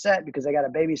going to be upset because they got a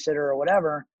babysitter or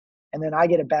whatever. And then I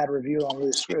get a bad review on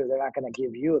Loose Screw. They're not going to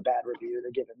give you a bad review.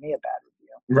 They're giving me a bad review.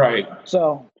 Right.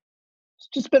 So it's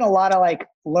just been a lot of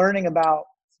learning about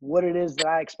what it is that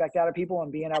I expect out of people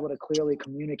and being able to clearly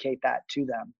communicate that to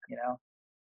them,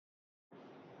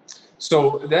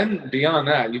 So then beyond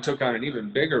that, you took on an even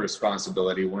bigger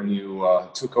responsibility when you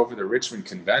took over the Richmond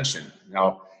Convention.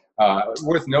 Now,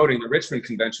 worth noting, the Richmond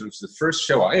Convention was the first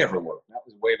show I ever worked. That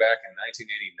was way back in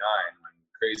 1989 when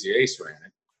Crazy Ace ran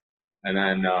it. And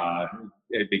then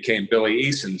it became Billy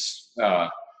Eason's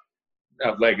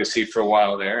legacy for a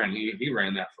while there, and he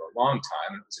ran that for a long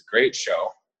time. It was a great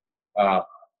show.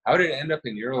 How did it end up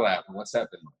in your lap, and what's that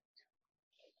been like?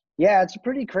 Yeah, it's a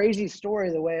pretty crazy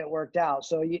story the way it worked out.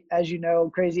 So as you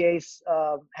know, Crazy Ace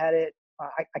had it,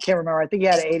 I can't remember, I think he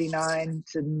had it 89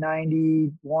 to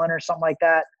 91 or something like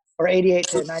that, or 88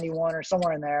 to 91 or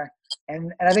somewhere in there.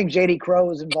 And I think JD Crowe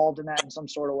was involved in that in some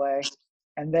sort of way.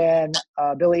 And then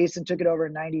Billy Eason took it over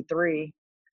in 93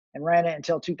 and ran it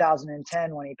until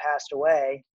 2010 when he passed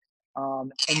away.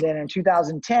 And then in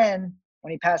 2010,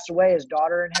 when he passed away, his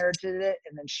daughter inherited it,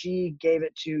 and then she gave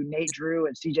it to Nate Drew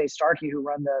and CJ Starkey, who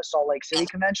run the Salt Lake City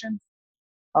convention.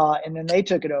 And then they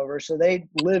took it over. So they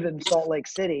live in Salt Lake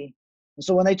City. And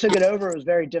so when they took it over, it was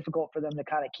very difficult for them to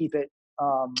kind of keep it,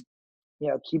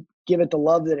 give it the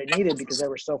love that it needed because they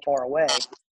were so far away,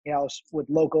 with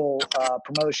local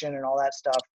promotion and all that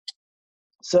stuff.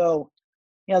 So,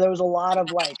 there was a lot of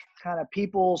kind of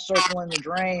people circling the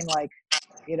drain,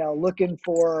 looking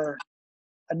for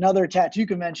another tattoo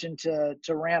convention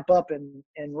to ramp up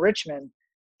in Richmond.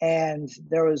 And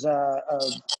there was a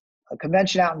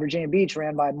convention out in Virginia Beach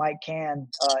ran by Mike Cann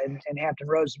in Hampton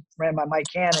Roads, ran by Mike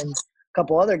Cann and a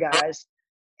couple other guys.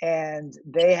 And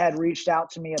they had reached out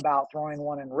to me about throwing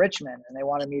one in Richmond, and they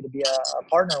wanted me to be a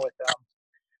partner with them.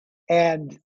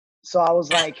 And so I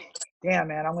was like, damn,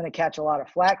 man, I'm going to catch a lot of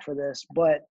flack for this.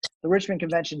 But the Richmond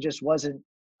convention just wasn't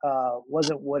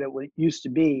what it used to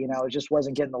be. It just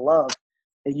wasn't getting the love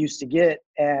it used to get.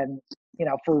 And,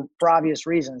 for obvious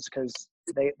reasons, because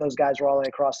those guys were all the way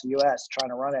across the U.S.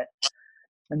 trying to run it.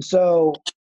 And so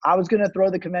I was going to throw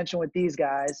the convention with these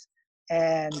guys.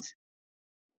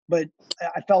 But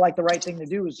I felt like the right thing to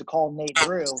do was to call Nate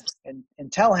Drew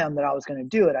and tell him that I was going to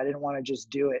do it. I didn't want to just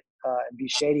do it and be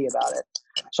shady about it.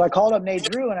 So I called up Nate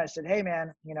Drew and I said, hey,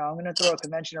 man, I'm going to throw a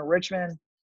convention in Richmond.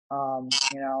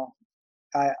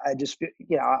 I just,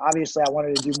 obviously I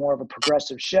wanted to do more of a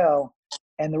progressive show.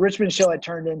 And the Richmond show had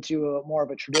turned into more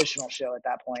of a traditional show at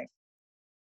that point.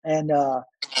 And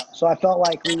so I felt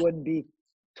like we wouldn't be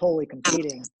totally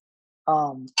competing.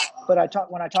 But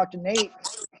when I talked to Nate,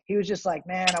 he was just like,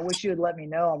 man, I wish you had let me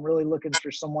know. I'm really looking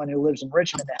for someone who lives in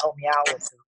Richmond to help me out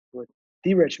with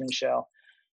the Richmond show.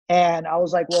 And I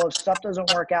was like, well, if stuff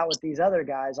doesn't work out with these other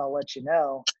guys, I'll let you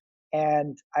know.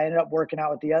 And I ended up working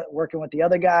with the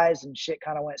other guys, and shit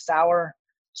kind of went sour.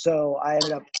 So I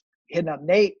ended up hitting up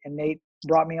Nate, and Nate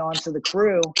brought me onto the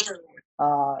crew.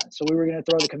 So we were going to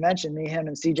throw the convention, me, him,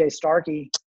 and CJ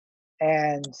Starkey.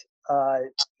 And,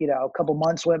 a couple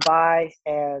months went by,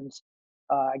 and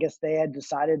I guess they had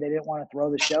decided they didn't want to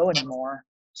throw the show anymore.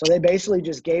 So they basically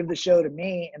just gave the show to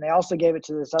me, and they also gave it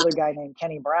to this other guy named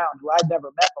Kenny Brown, who I'd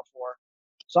never met before.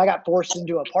 So I got forced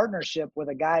into a partnership with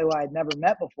a guy who I had never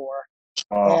met before.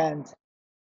 Oh. And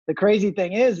the crazy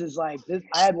thing is like this,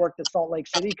 I had worked the Salt Lake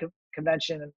City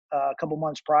convention a couple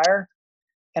months prior.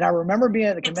 And I remember being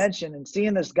at the convention and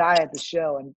seeing this guy at the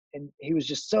show, and he was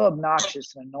just so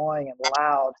obnoxious and annoying and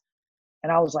loud.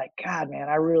 And I was like, God, man,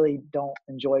 I really don't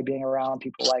enjoy being around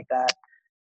people like that.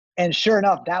 And sure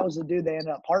enough, that was the dude they ended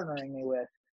up partnering me with.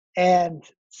 And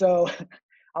so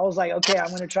I was like, okay, I'm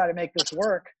going to try to make this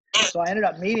work. So I ended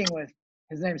up meeting with,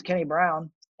 his name's Kenny Brown,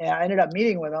 and I ended up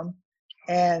meeting with him,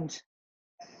 and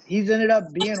he's ended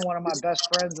up being one of my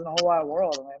best friends in the whole wide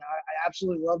world. I mean, I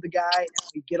absolutely love the guy, and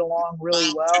we get along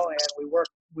really well, and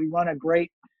we run a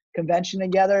great convention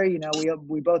together. You know,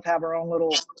 we both have our own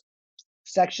little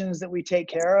sections that we take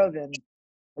care of, and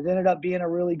it ended up being a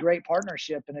really great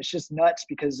partnership. And it's just nuts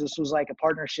because this was like a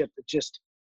partnership that just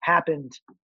happened,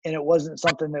 and it wasn't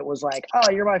something that was like,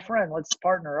 oh, you're my friend, let's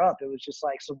partner up. It was just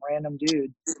like some random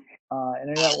dude, and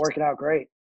it ended up working out great.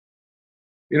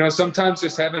 You know, sometimes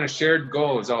just having a shared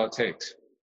goal is all it takes.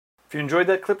 If you enjoyed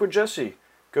that clip with Jesse,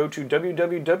 go to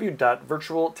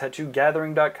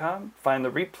www.virtualtattoogathering.com, find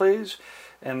the replays,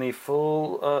 and the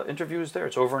full interview is there.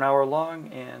 It's over an hour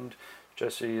long, and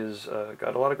Jesse has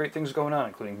got a lot of great things going on,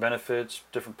 including benefits,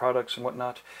 different products, and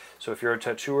whatnot. So if you're a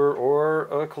tattooer or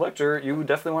a collector, you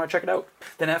definitely want to check it out.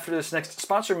 Then after this next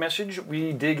sponsor message,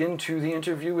 we dig into the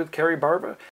interview with Carrie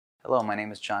Barba. Hello, my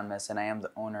name is John Miss, and I am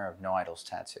the owner of No Idols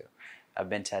Tattoo. I've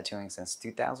been tattooing since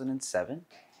 2007,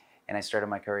 and I started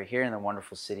my career here in the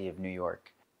wonderful city of New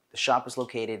York. The shop is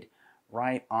located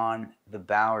right on the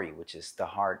Bowery, which is the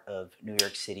heart of New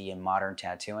York City and modern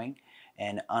tattooing.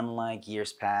 And unlike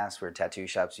years past where tattoo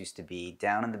shops used to be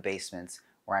down in the basements,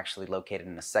 we're actually located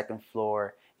in the second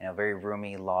floor in a very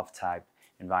roomy loft type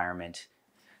environment.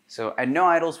 So at No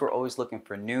Idols, we're always looking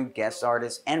for new guest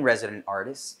artists and resident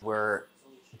artists. We're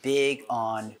big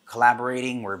on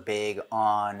collaborating, we're big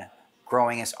on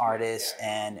growing as artists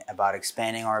and about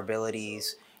expanding our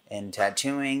abilities in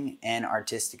tattooing and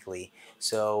artistically.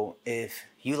 So if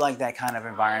you like that kind of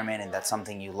environment and that's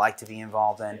something you like to be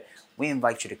involved in, we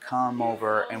invite you to come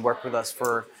over and work with us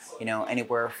for, you know,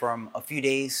 anywhere from a few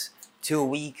days to a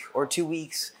week or 2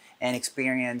 weeks and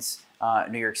experience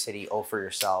New York City all for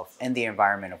yourself and the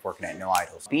environment of working at No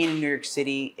Idols. Being in New York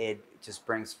City, it just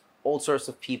brings all sorts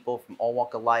of people from all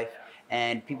walk of life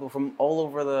and people from all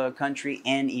over the country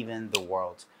and even the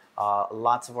world.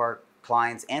 Lots of our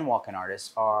clients and walk-in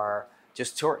artists are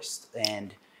just tourists,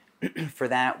 and for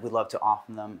that, we love to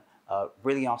offer them a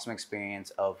really awesome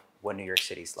experience of what New York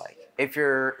City's like. If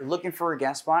you're looking for a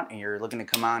guest spot and you're looking to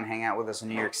come out and hang out with us in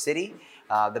New York City,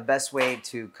 the best way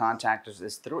to contact us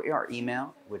is through our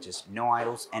email, which is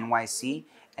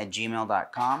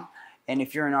noidolsnyc@gmail.com. And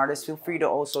if you're an artist, feel free to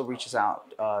also reach us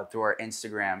out through our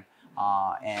Instagram,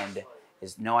 and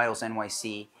is No Idols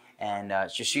NYC, and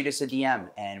just shoot us a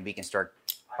DM and we can start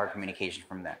our communication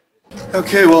from there.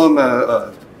 Okay, well,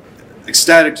 I'm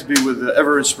ecstatic to be with the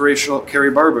ever inspirational Carrie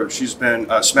Barba. She's been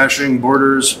smashing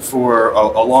borders for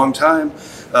a long time,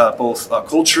 both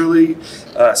culturally,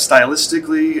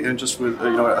 stylistically, and just with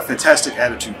a fantastic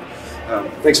attitude.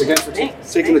 Thanks again for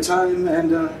taking the time, and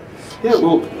yeah,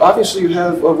 well, obviously you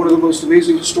have one of the most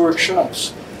amazing historic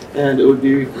shops, and it would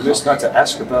be remiss not to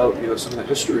ask about some of the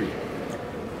history.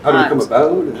 How did it come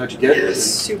about, and how'd you get it?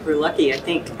 Super lucky, I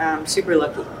think. Super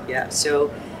lucky, yeah.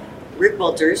 So Rick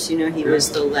Walters, he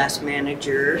was the last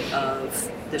manager of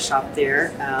the shop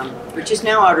there, which is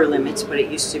now Outer Limits, but it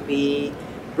used to be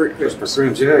Burt Grimm's. Burt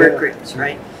Grimm's, yeah. Burt Grimm's,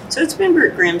 right? So it's been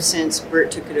Burt Grimm's since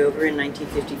Burt took it over in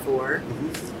 1954.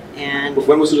 Mm-hmm. And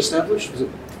when was it established? Was it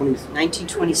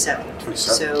 1927. 27.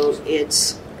 So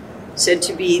it's said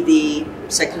to be the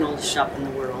second oldest shop in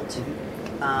the world,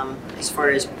 as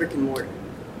far as brick and mortar.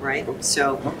 Right,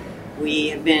 so we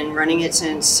have been running it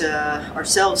since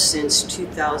ourselves since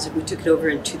 2000. We took it over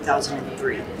in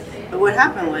 2003. But what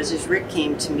happened was, Rick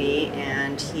came to me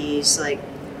and he's like,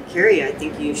 "Carrie, I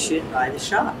think you should buy the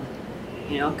shop."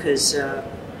 Because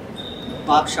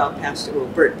Bob Shaw passed away. Well,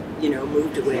 Burt,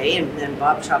 moved away, and then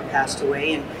Bob Shaw passed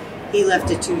away, and he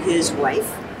left it to his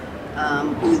wife,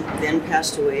 who then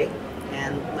passed away,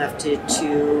 and left it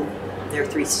to their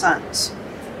 3 sons.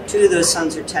 2 of those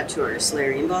sons are tattoo artists,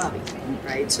 Larry and Bobby,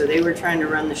 right? So they were trying to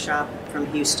run the shop from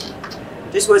Houston.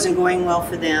 Just wasn't going well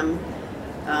for them.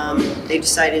 They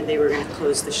decided they were going to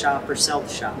close the shop or sell the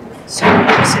shop. So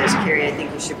Rick says, "Carrie, I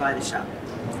think you should buy the shop."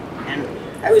 And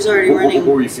I was already running.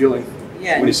 What were you feeling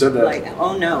when he said that? Like,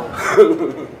 oh no.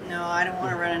 No, I don't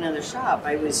want to run another shop.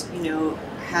 I was,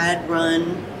 had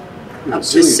run up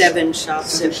to 7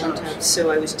 shops at one time. So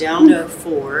I was down to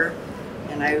 4.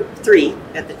 And 3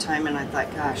 at the time, and I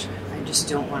thought, gosh, I just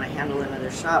don't want to handle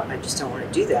another shop. I just don't want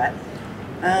to do that.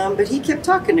 But he kept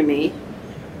talking to me,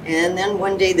 and then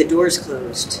one day the doors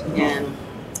closed, and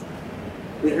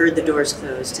we heard the doors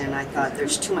closed, and I thought,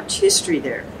 there's too much history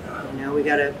there. We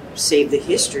got to save the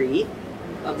history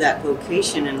of that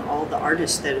location and all the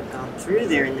artists that have gone through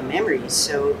there and the memories.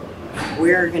 So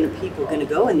where are people going to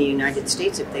go in the United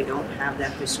States if they don't have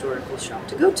that historical shop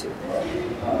to go to?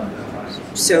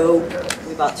 So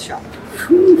we bought the shop.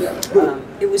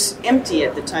 It was empty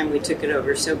at the time we took it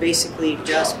over, so basically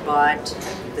just bought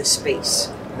the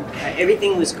space.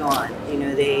 Everything was gone. You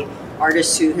know, the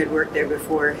artists who had worked there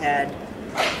before had,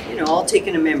 you know, all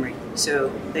taken a memory.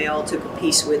 So they all took a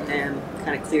piece with them,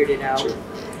 kind of cleared it out.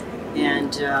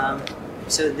 And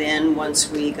so then once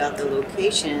we got the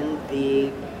location,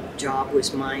 the job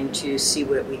was mine to see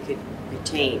what we could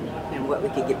retain and what we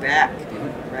could get back,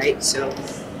 right? So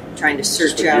trying to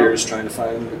search out. Years trying to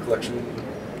find the collection.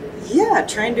 Yeah,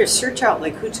 trying to search out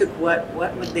like who took what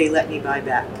would they let me buy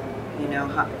back? You know,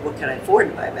 what could I afford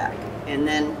to buy back? And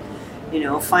then, you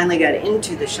know, finally got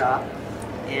into the shop,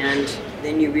 and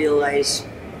then you realize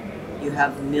you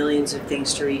have millions of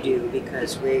things to redo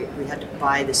because we had to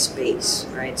buy the space,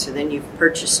 right? So then you've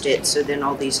purchased it, so then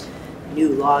all these new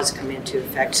laws come into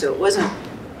effect. So it wasn't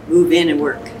move in and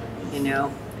work, you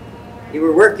know. You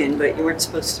were working, but you weren't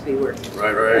supposed to be working.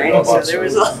 Right. So there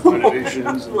was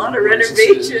a lot of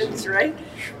renovations, right?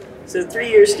 So 3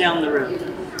 years down the road,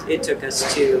 it took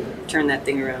us to turn that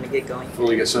thing around and get going.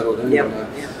 Fully get settled in. Yep.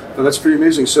 Well, that's pretty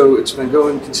amazing. So it's been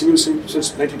going continuously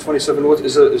since 1927. What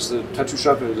is the tattoo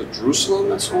shop in Jerusalem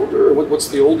that's older? Or what's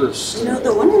the oldest? You know,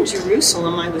 the one in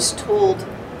Jerusalem, I was told,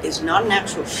 is not an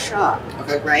actual shop,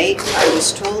 right? I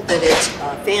was told that it's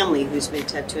a family who's been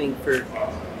tattooing for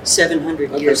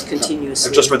 700 years continuously.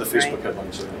 I've just read the Facebook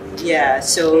headlines. Yeah,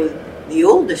 so the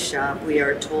oldest shop, we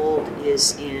are told,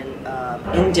 is in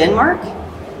Denmark,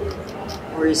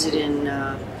 or is it in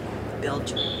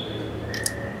Belgium?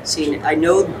 See, I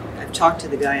know I've talked to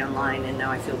the guy online, and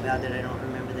now I feel bad that I don't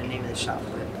remember the name of the shop.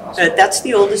 But that's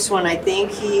the oldest one. I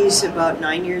think he's about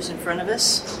 9 years in front of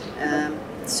us.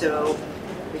 So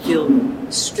we feel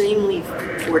extremely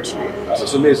fortunate.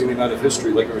 It's amazing the amount of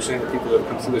history, like I was saying, that people have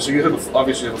come through this. So you have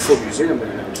obviously have a full museum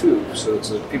there now too, so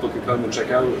it's people can come and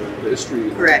check out the history.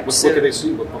 Correct. What can they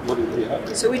see? What do you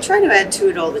have? So we try to add to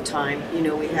it all the time. You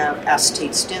know, we have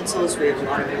acetate stencils, we have a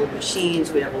lot of old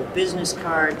machines, we have old business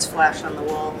cards, flash on the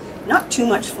wall. Not too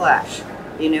much flash.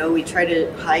 You know, we try to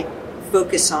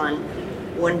focus on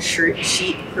one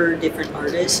sheet per different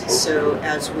artist. So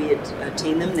as we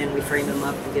attain them, then we frame them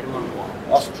up and get them on the wall.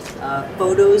 Awesome.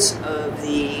 Photos of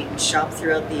the shop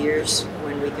throughout the years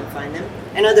when we can find them,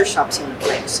 and other shops in the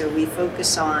Pike. So we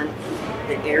focus on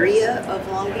the area of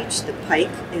Long Beach. The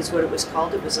Pike is what it was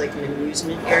called. It was like an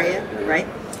amusement area, right?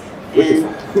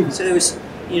 And so there was,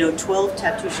 12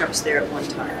 tattoo shops there at one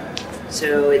time.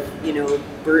 So,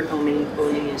 Bert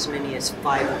owning as many as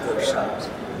 5 of those shops.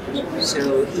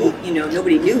 So he,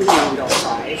 nobody knew he owned all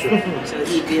 5. So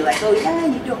he'd be like, "Oh yeah,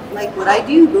 you don't like what I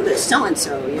do? Go to so and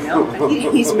so."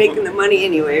 He's making the money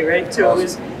anyway, right? So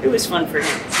it was fun for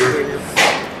him. Sure.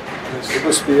 It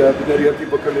must be you have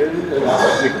people come in and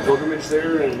make a pilgrimage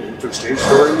there and to exchange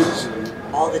stories.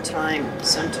 All the time.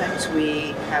 Sometimes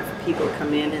we have people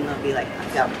come in and they'll be like,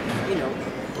 "I've got,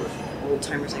 old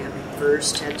timers. I got my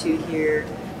first tattoo here."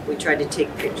 We try to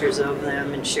take pictures of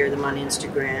them and share them on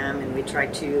Instagram, and we try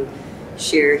to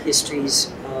share history stories,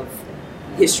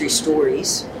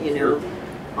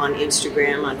 on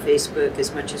Instagram, on Facebook,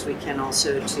 as much as we can,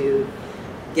 also to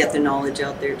get the knowledge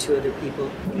out there to other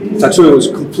people. Tattooing was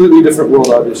a completely different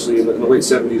world, obviously, in the late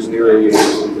 70s and the early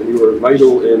 80s, and you were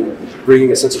vital in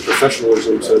bringing a sense of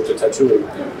professionalism to tattooing,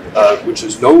 which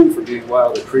is known for being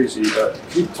wild and crazy. Can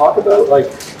you talk about,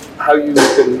 how you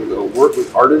can work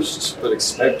with artists but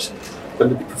expect them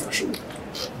to be professional?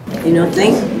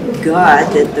 Thank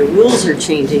God that the rules are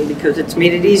changing, because it's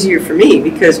made it easier for me,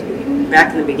 because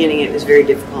back in the beginning it was very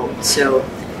difficult. So,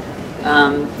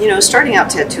 starting out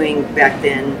tattooing back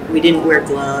then, we didn't wear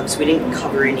gloves, we didn't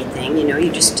cover anything,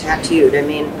 you just tattooed. And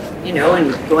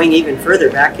going even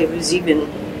further back, it was even,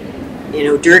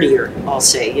 dirtier, I'll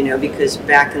say, because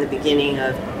back in the beginning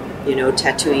of,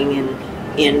 tattooing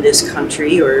in this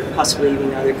country, or possibly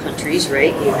even other countries,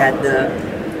 right? You had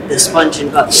the sponge and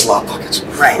bucket. Slop buckets.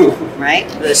 Right.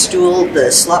 The stool,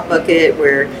 the slop bucket,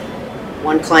 where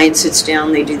one client sits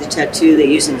down, they do the tattoo, they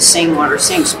use the same water,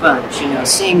 same sponge,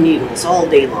 same needles all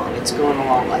day long. It's going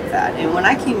along like that. And when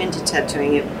I came into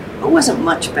tattooing, it wasn't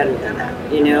much better than that,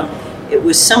 It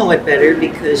was somewhat better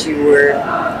because you were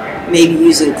maybe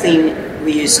using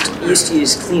we used to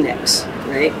use Kleenex.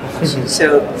 Right?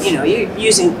 So, you're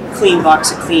using a clean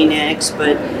box of Kleenex,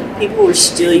 but people were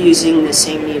still using the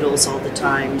same needles all the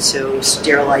time, so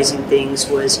sterilizing things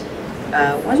wasn't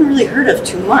really heard of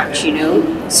too much,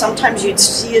 Sometimes you'd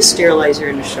see a sterilizer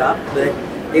in a shop, but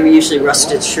they were usually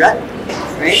rusted shut,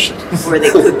 right? Or they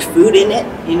cooked food in it,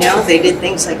 They did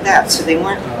things like that, so they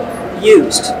weren't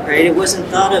used, right? It wasn't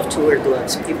thought of to wear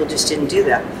gloves. People just didn't do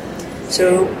that.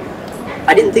 So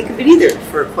I didn't think of it either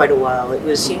for quite a while. It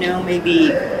was,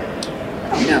 maybe, I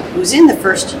don't know, it was in the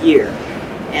first year.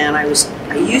 And I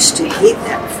used to hate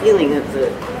that feeling of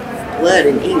the blood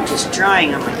and ink just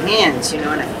drying on my hands, and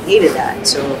I hated that.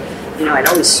 So, I'd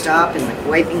always stop and like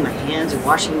wiping my hands and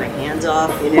washing my hands off,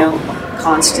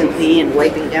 constantly and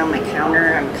wiping down my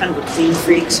counter. I'm kind of a clean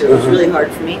freak, so it was really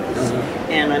hard for me.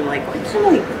 And I'm like, can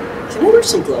I wear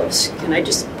some gloves? Can I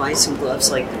just buy some gloves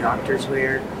like the doctors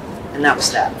wear? And that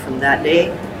was that. From that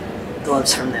day,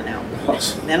 gloves from then out.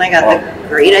 Awesome. Then I got the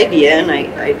great idea, and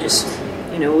I just,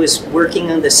 was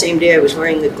working on the same day I was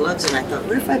wearing the gloves, and I thought,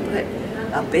 what if I put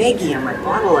a baggie on my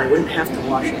bottle? I wouldn't have to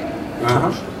wash it.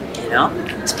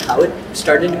 That's how it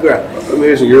started to grow.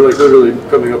 Amazing. You're like literally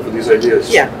coming up with these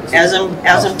ideas. Yeah, as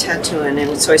I'm tattooing,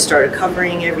 and so I started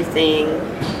covering everything.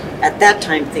 At that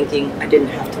time, thinking I didn't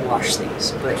have to wash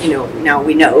things, but now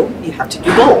we know you have to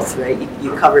do both, right?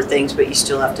 You cover things, but you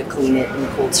still have to clean it and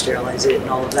cold sterilize it and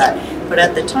all of that. But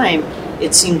at the time,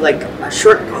 it seemed like a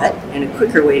shortcut and a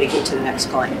quicker way to get to the next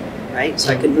client, right?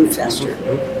 So I could move faster.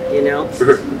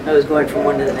 I was going from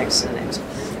one to the next to the next.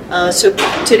 So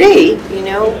today,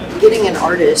 getting an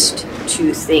artist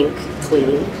to think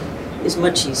clean is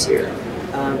much easier.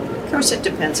 Of course, it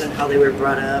depends on how they were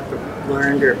brought up, or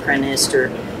learned, or apprenticed, or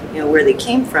where they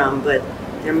came from. But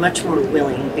they're much more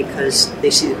willing because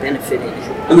they see the benefit in it.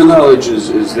 And the knowledge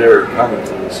is there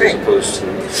commonplace, as opposed to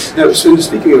now. So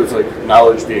speaking of like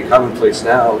knowledge being commonplace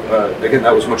now, again,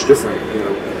 that was much different.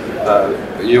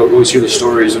 You always hear the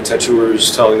stories of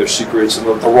tattooers telling their secrets and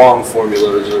the wrong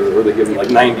formulas, or they give them like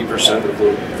 90% of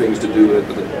the things to do, and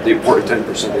the important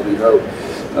 10% they leave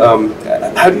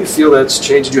out. How do you feel that's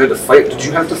changed? Did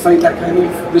you have to fight that kind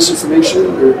of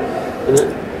misinformation?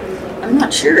 I'm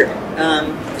not sure.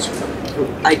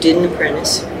 I did an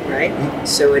apprentice, right?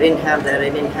 So I didn't have that. I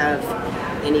didn't have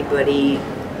anybody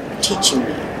teaching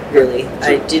me, really.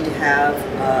 I did have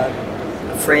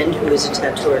a friend who was a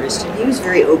tattoo artist, and he was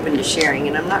very open to sharing,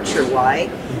 and I'm not sure why,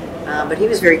 but he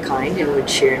was very kind and would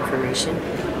share information.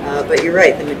 But you're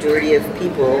right, the majority of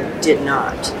people did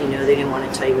not. They didn't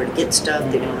want to tell you where to get stuff,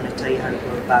 they didn't want to tell you how to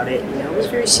go about it. It was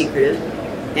very secretive.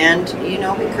 And,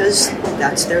 because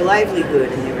that's their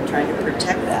livelihood, and they were trying to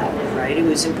protect that, right? It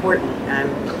was important.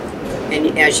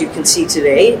 And as you can see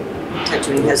today,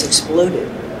 tattooing has exploded.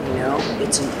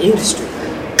 It's an industry.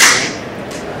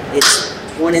 Right? It's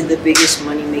one of the biggest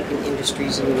money-making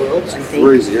industries in the world, I think.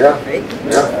 Crazy, yeah. Right?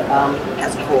 Yeah.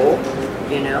 As a whole,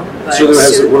 But so that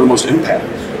has one of the most impact.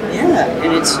 Yeah,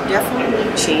 and it's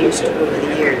definitely changed over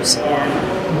the years.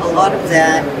 And a lot of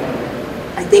that,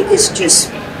 I think, is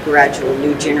just gradual.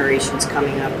 New generations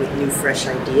coming up with new, fresh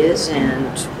ideas,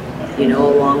 and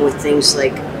along with things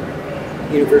like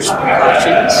universal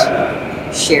precautions,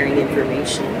 sharing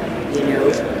information,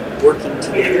 working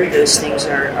together. Those things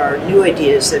are new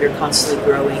ideas that are constantly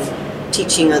growing,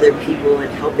 teaching other people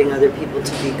and helping other people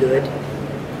to be good.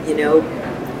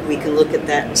 We can look at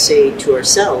that and say to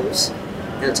ourselves,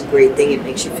 that's a great thing. It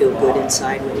makes you feel good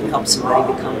inside when you help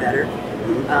somebody become better.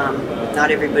 Not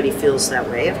everybody feels that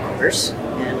way, of course,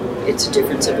 and it's a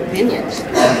difference of opinion,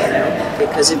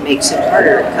 because it makes it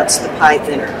harder. It cuts the pie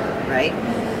thinner, right?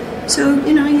 So,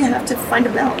 you have to find a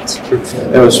balance.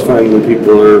 It was fun when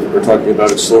people are talking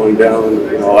about it slowing down.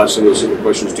 I'll ask them those simple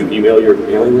questions. Do you email your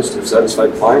mailing list of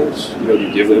satisfied clients? Do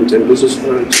you give them 10 business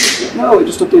cards? No, I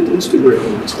just update the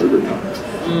Instagram. It's harder now.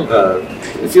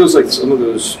 It feels like some of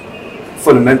those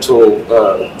fundamental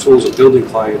tools of building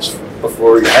clients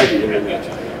before you had the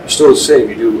internet are still the same.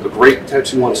 You do a great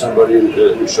tattoo on somebody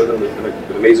and show them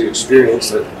an amazing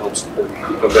experience that helps them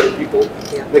become better people.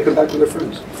 Yeah. They come back with their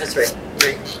friends. That's right.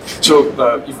 So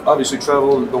you've obviously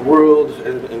traveled the world,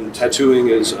 and tattooing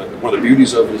is one of the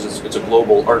beauties of it is it's a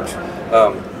global art.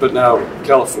 But now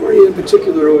California in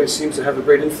particular always seems to have a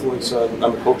great influence on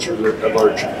the culture of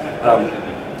art.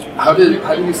 How do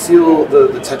you feel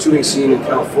the tattooing scene in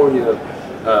California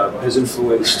has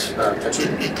influenced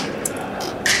tattooing?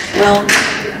 Well,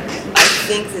 I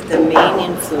think that the main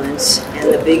influence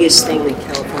and the biggest thing that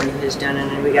California has done,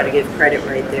 and we got to give credit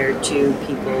right there to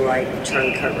people like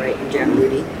Charlie Cartwright and Jack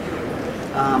Rudy,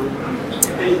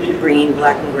 bringing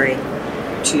black and gray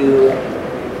to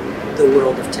the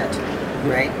world of tattooing,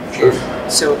 right? Sure.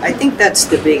 So I think that's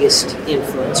the biggest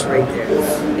influence right there,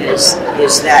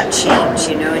 is that change,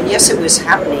 and yes, it was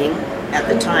happening at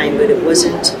the time, but it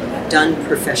wasn't done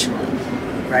professionally,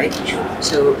 right?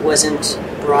 So it wasn't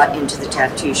brought into the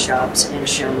tattoo shops and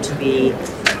shown to be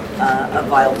a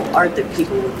viable art that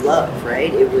people would love,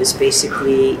 right? It was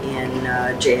basically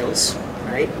in jails,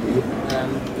 right?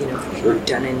 Sure.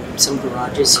 Done in some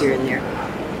garages here and there.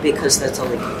 because that's all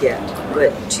they could get.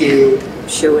 But to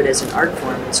show it as an art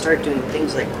form and start doing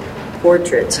things like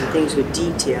portraits and things with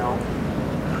detail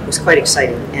was quite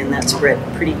exciting, and that spread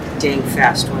pretty dang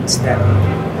fast once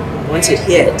it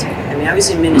hit. I mean, I was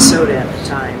in Minnesota at the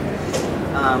time.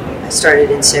 I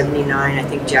started in '79. I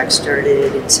think Jack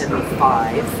started in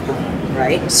 '75,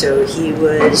 right? So he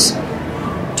was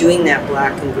doing that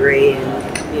black and gray, and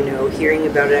hearing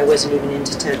about it. I wasn't even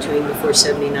into tattooing before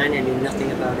 '79. I knew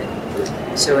nothing about it.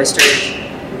 So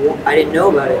I didn't know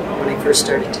about it when I first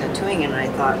started tattooing, and I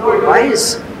thought, why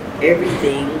is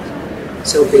everything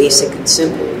so basic and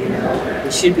simple?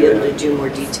 We should be able to do more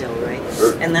detail, right?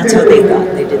 And that's how they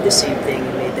thought. They did the same thing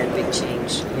and made that big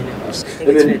change. So I think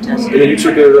it's fantastic. And then you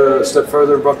took it a step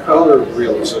further and brought color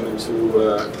realism into.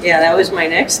 Yeah, that was my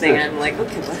next thing. I'm like,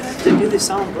 okay, we have to do this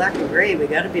all in black and gray. We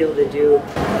got to be able to do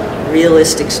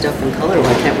realistic stuff in color.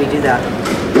 Why can't we do that?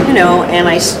 And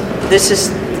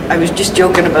I was just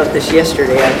joking about this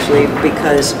yesterday, actually,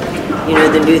 because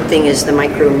the new thing is the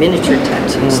micro miniature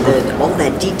tattoos, all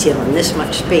that detail in this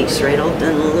much space, right? All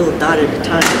done a little dot at a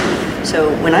time. So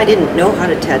when I didn't know how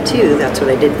to tattoo, that's what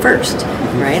I did first,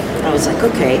 right? I was like,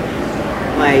 okay.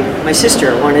 My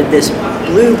sister wanted this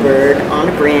bluebird on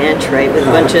a branch, right, with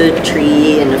a bunch of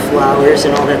tree and the flowers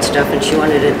and all that stuff, and she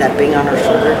wanted it that big on her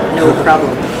shoulder. No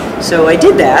problem. So I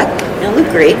did that, and it looked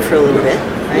great for a little bit,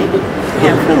 right?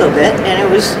 Yeah, for a little bit, and it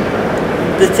was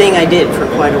the thing I did for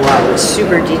quite a while. It was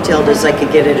super detailed as I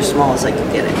could get it, as small as I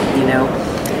could get it,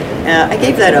 I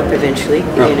gave that up eventually,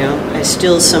 I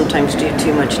still sometimes do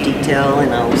too much detail,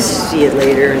 and I'll see it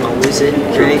later and I'll lose it,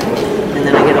 right? And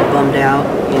then I get all bummed out,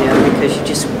 because you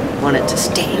just want it to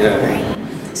stay, right?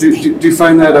 Do you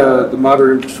find that the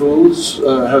modern tools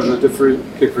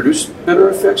can produce better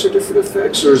effects or different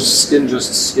effects, or is skin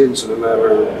just skin, so no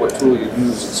matter what tool you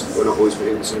use, it's going to always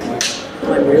behave the same way?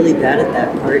 Well, I'm really bad at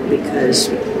that part because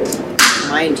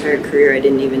my entire career I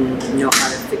didn't even know how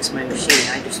to fix my machine.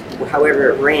 I just, however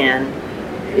it ran,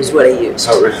 is what I used.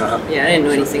 Oh, really? Yeah, I didn't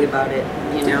know anything about it,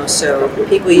 so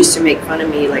people used to make fun of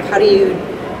me, like, how do you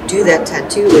do that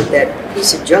tattoo with that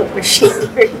piece of junk machine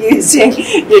you're using?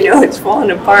 It's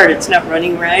falling apart, it's not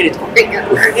running right, it's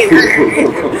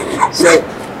so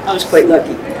I was quite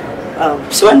lucky.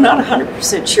 So I'm not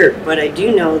 100% sure, but I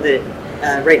do know that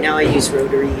right now I use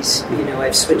rotaries.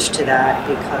 I've switched to that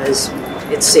because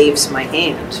it saves my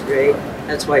hand, right?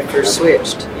 That's why I first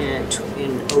switched in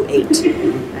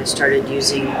 '08. I started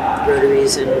using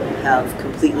rotaries and have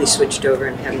completely switched over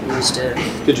and haven't used a...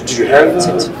 Did you have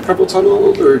carpal tunnel,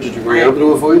 or were you able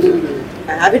to avoid it?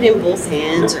 Or? I have it in both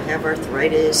hands. I have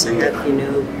arthritis. I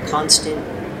have, constant,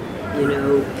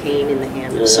 pain in the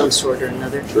hand of some sort or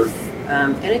another. Sure.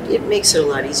 And it makes it a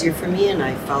lot easier for me, and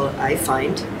I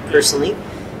find, personally,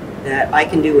 that I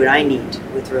can do what I need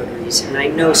with rotaries, and I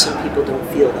know some people don't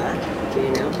feel that,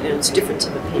 and it's difference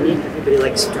of opinion. Everybody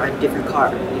likes to drive a different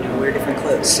car, wear different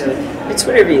clothes, so it's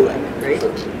whatever you like, right?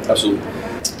 Absolutely.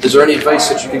 Is there any advice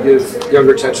that you could give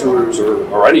younger tattooers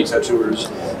or any tattooers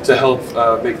to help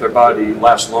make their body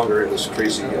last longer in this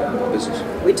crazy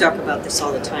business? We talk about this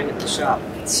all the time at the shop.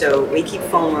 So we keep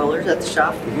foam rollers at the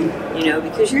shop,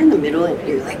 because you're in the middle and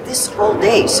you're like this all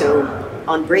day. So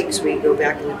on breaks, we go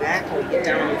back in the back and we get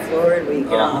down on the floor and we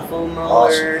get on the foam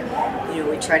roller. Awesome.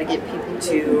 We try to get people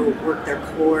to work their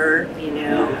core,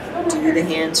 do the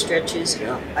hand stretches.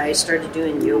 Yeah. I started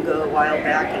doing yoga a while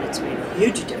back and it's made a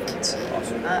huge difference.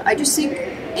 Awesome. I just think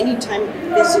anytime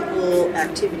physical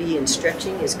activity and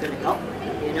stretching is going to help,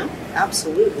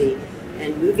 absolutely.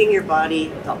 And moving your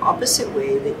body the opposite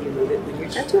way that you move it when you're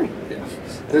tattooing. Yeah.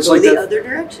 And it's like the other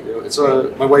direction. It's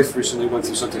my wife recently went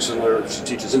through something similar. She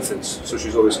teaches infants, so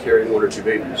she's always carrying 1 or 2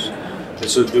 babies. And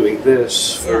so doing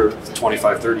this for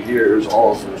 25, 30 years,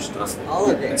 all of her stuff. All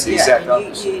of it. It's the exact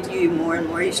opposite. You more and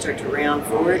more, you start to round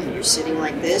forward and you're sitting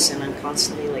like this, and I'm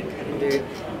constantly like having to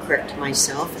correct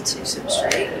myself and say sit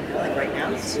straight. Like right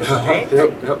now, sit straight.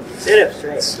 Yep. Sit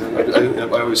up straight.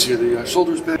 I always hear the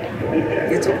shoulders back.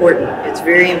 It's important. It's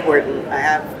very important. I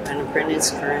have an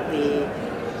apprentice currently,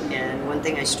 and one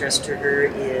thing I stress to her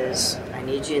is I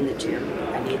need you in the gym.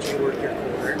 I need you to work your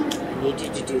core. I need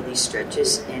you to do these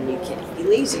stretches, and you can't be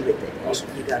lazy with it. Awesome.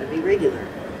 You got to be regular.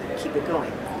 Keep it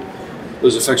going.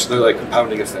 Those effects, they're like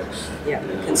compounding effects. Yeah.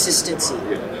 Consistency.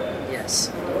 Yeah.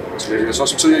 Yes. That's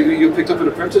awesome. So you picked up an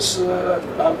apprentice.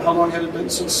 How long had it been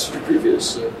since your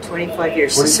previous? 25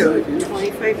 years.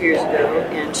 25 years ago,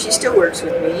 and she still works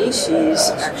with me. She's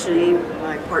actually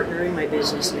my partner in my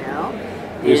business now.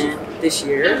 And this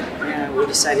year, we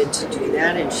decided to do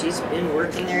that, and she's been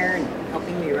working there and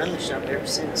helping me run the shop ever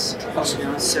since.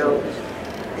 Awesome. So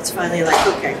it's finally like,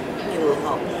 okay, I need a little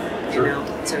help. Sure.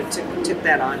 So took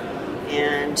that on.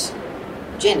 And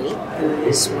Jenny, who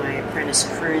is my apprentice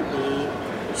currently,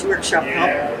 she works shop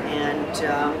help, and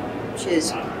she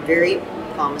has very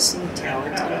promising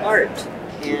talent in art.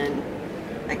 And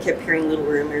I kept hearing little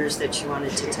rumors that she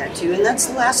wanted to tattoo, and that's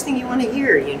the last thing you want to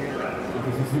hear, you know.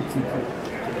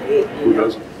 Who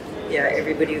doesn't? Yeah,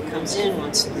 everybody who comes in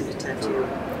wants to learn to tattoo.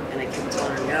 And I kept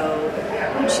telling her no.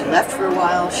 And she left for a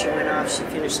while, she went off, she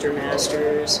finished her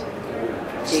master's,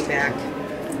 came back.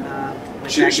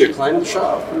 Is she a client of the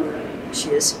shop? She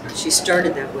is. She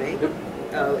started that way. Yep.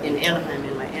 In Anaheim,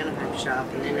 in my Anaheim shop,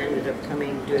 and then ended up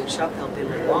doing shop help in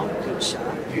my Long Beach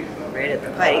shop, right at the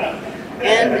Pike.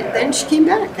 And then she came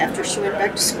back after she went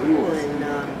back to school, and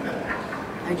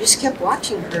I just kept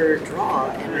watching her draw,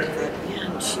 and I thought,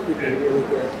 man, she would be really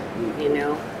good, you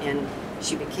know? And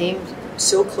she became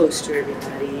so close to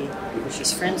everybody.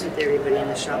 She's friends with everybody in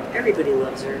the shop. Everybody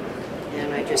loves her.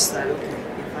 And I just thought, okay,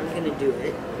 if I'm going to do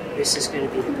it, this is going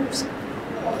to be the person.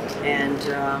 And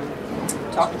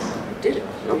talked to her, did it.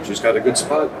 No, she's got a good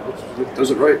spot. Does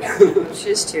it right. She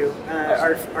is too.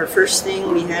 Our first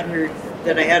thing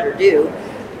that I had her do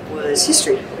was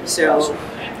history. So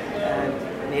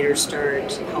made her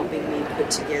start helping me put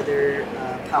together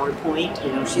PowerPoint.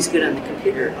 You know, she's good on the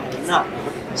computer, I'm not.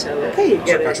 So okay,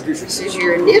 this is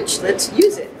your niche. Let's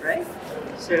use it, right?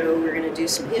 So we're going to do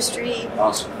some history.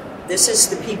 Awesome. This is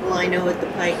the people I know at the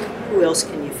Pike. Who else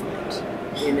can you find?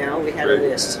 You know, we had a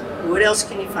list. What else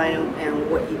can you find, and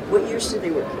what years did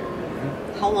they work here?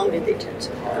 How long did they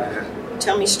tattoo?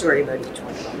 Tell me a story about each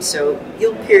one of them. So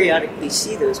you'll periodically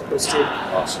see those posted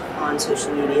on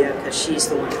social media because she's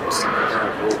the one posting.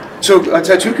 So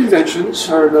tattoo conventions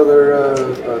are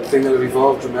another thing that have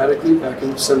evolved dramatically back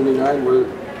in '79.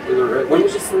 When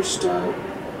was the first?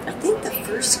 I think the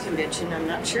first convention, I'm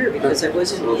not sure because I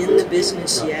wasn't in the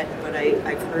business yet, but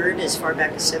I've heard as far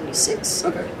back as '76.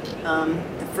 Okay.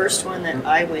 The first one that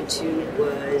I went to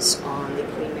was on the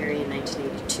Queen Mary in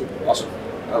 1982. Awesome.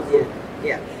 Oh, cool.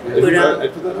 Yeah.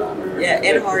 Put that on? Yeah,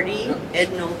 Ed Hardy, Ed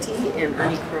Nolte, and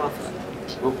Ernie Crawford,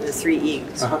 the three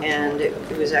E's. And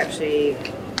it was actually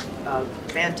a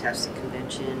fantastic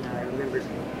convention. I remember,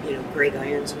 Greg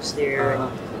Irons was there.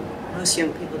 Most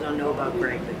young people don't know about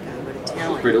Greg, but God, what a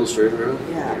talent. Great illustrator.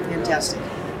 Yeah, fantastic.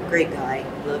 Great guy.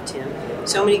 Loved him.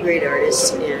 So many great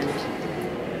artists, and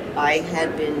I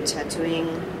had been tattooing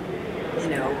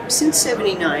since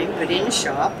 '79, but in a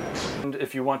shop. And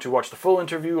if you want to watch the full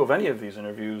interview of any of these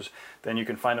interviews, then you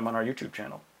can find them on our YouTube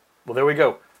channel. Well, there we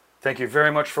go. Thank you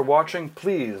very much for watching.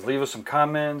 Please leave us some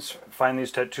comments, find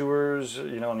these tattooers, on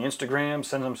the Instagram,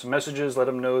 send them some messages, let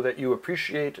them know that you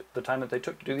appreciate the time that they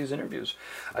took to do these interviews.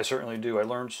 I certainly do. I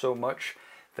learned so much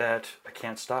that I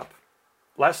can't stop.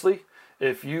 Lastly,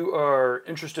 if you are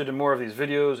interested in more of these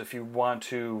videos, if you want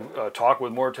to talk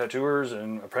with more tattooers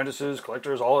and apprentices,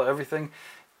 collectors, everything,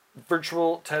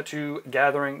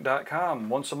 virtualtattoogathering.com.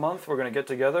 Once a month, we're going to get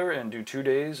together and do 2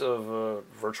 days of a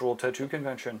virtual tattoo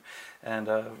convention. And,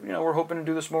 we're hoping to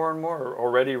do this more and more.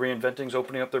 Already, Reinventing's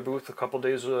opening up their booth a couple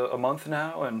days a month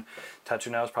now, and Tattoo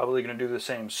Now is probably going to do the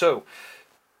same. So,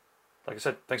 like I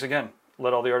said, thanks again.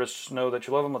 Let all the artists know that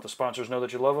you love them, let the sponsors know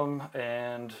that you love them,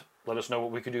 and let us know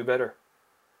what we could do better.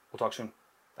 We'll talk soon.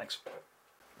 Thanks.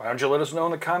 Why don't you let us know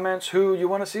in the comments who you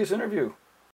want to see us interview?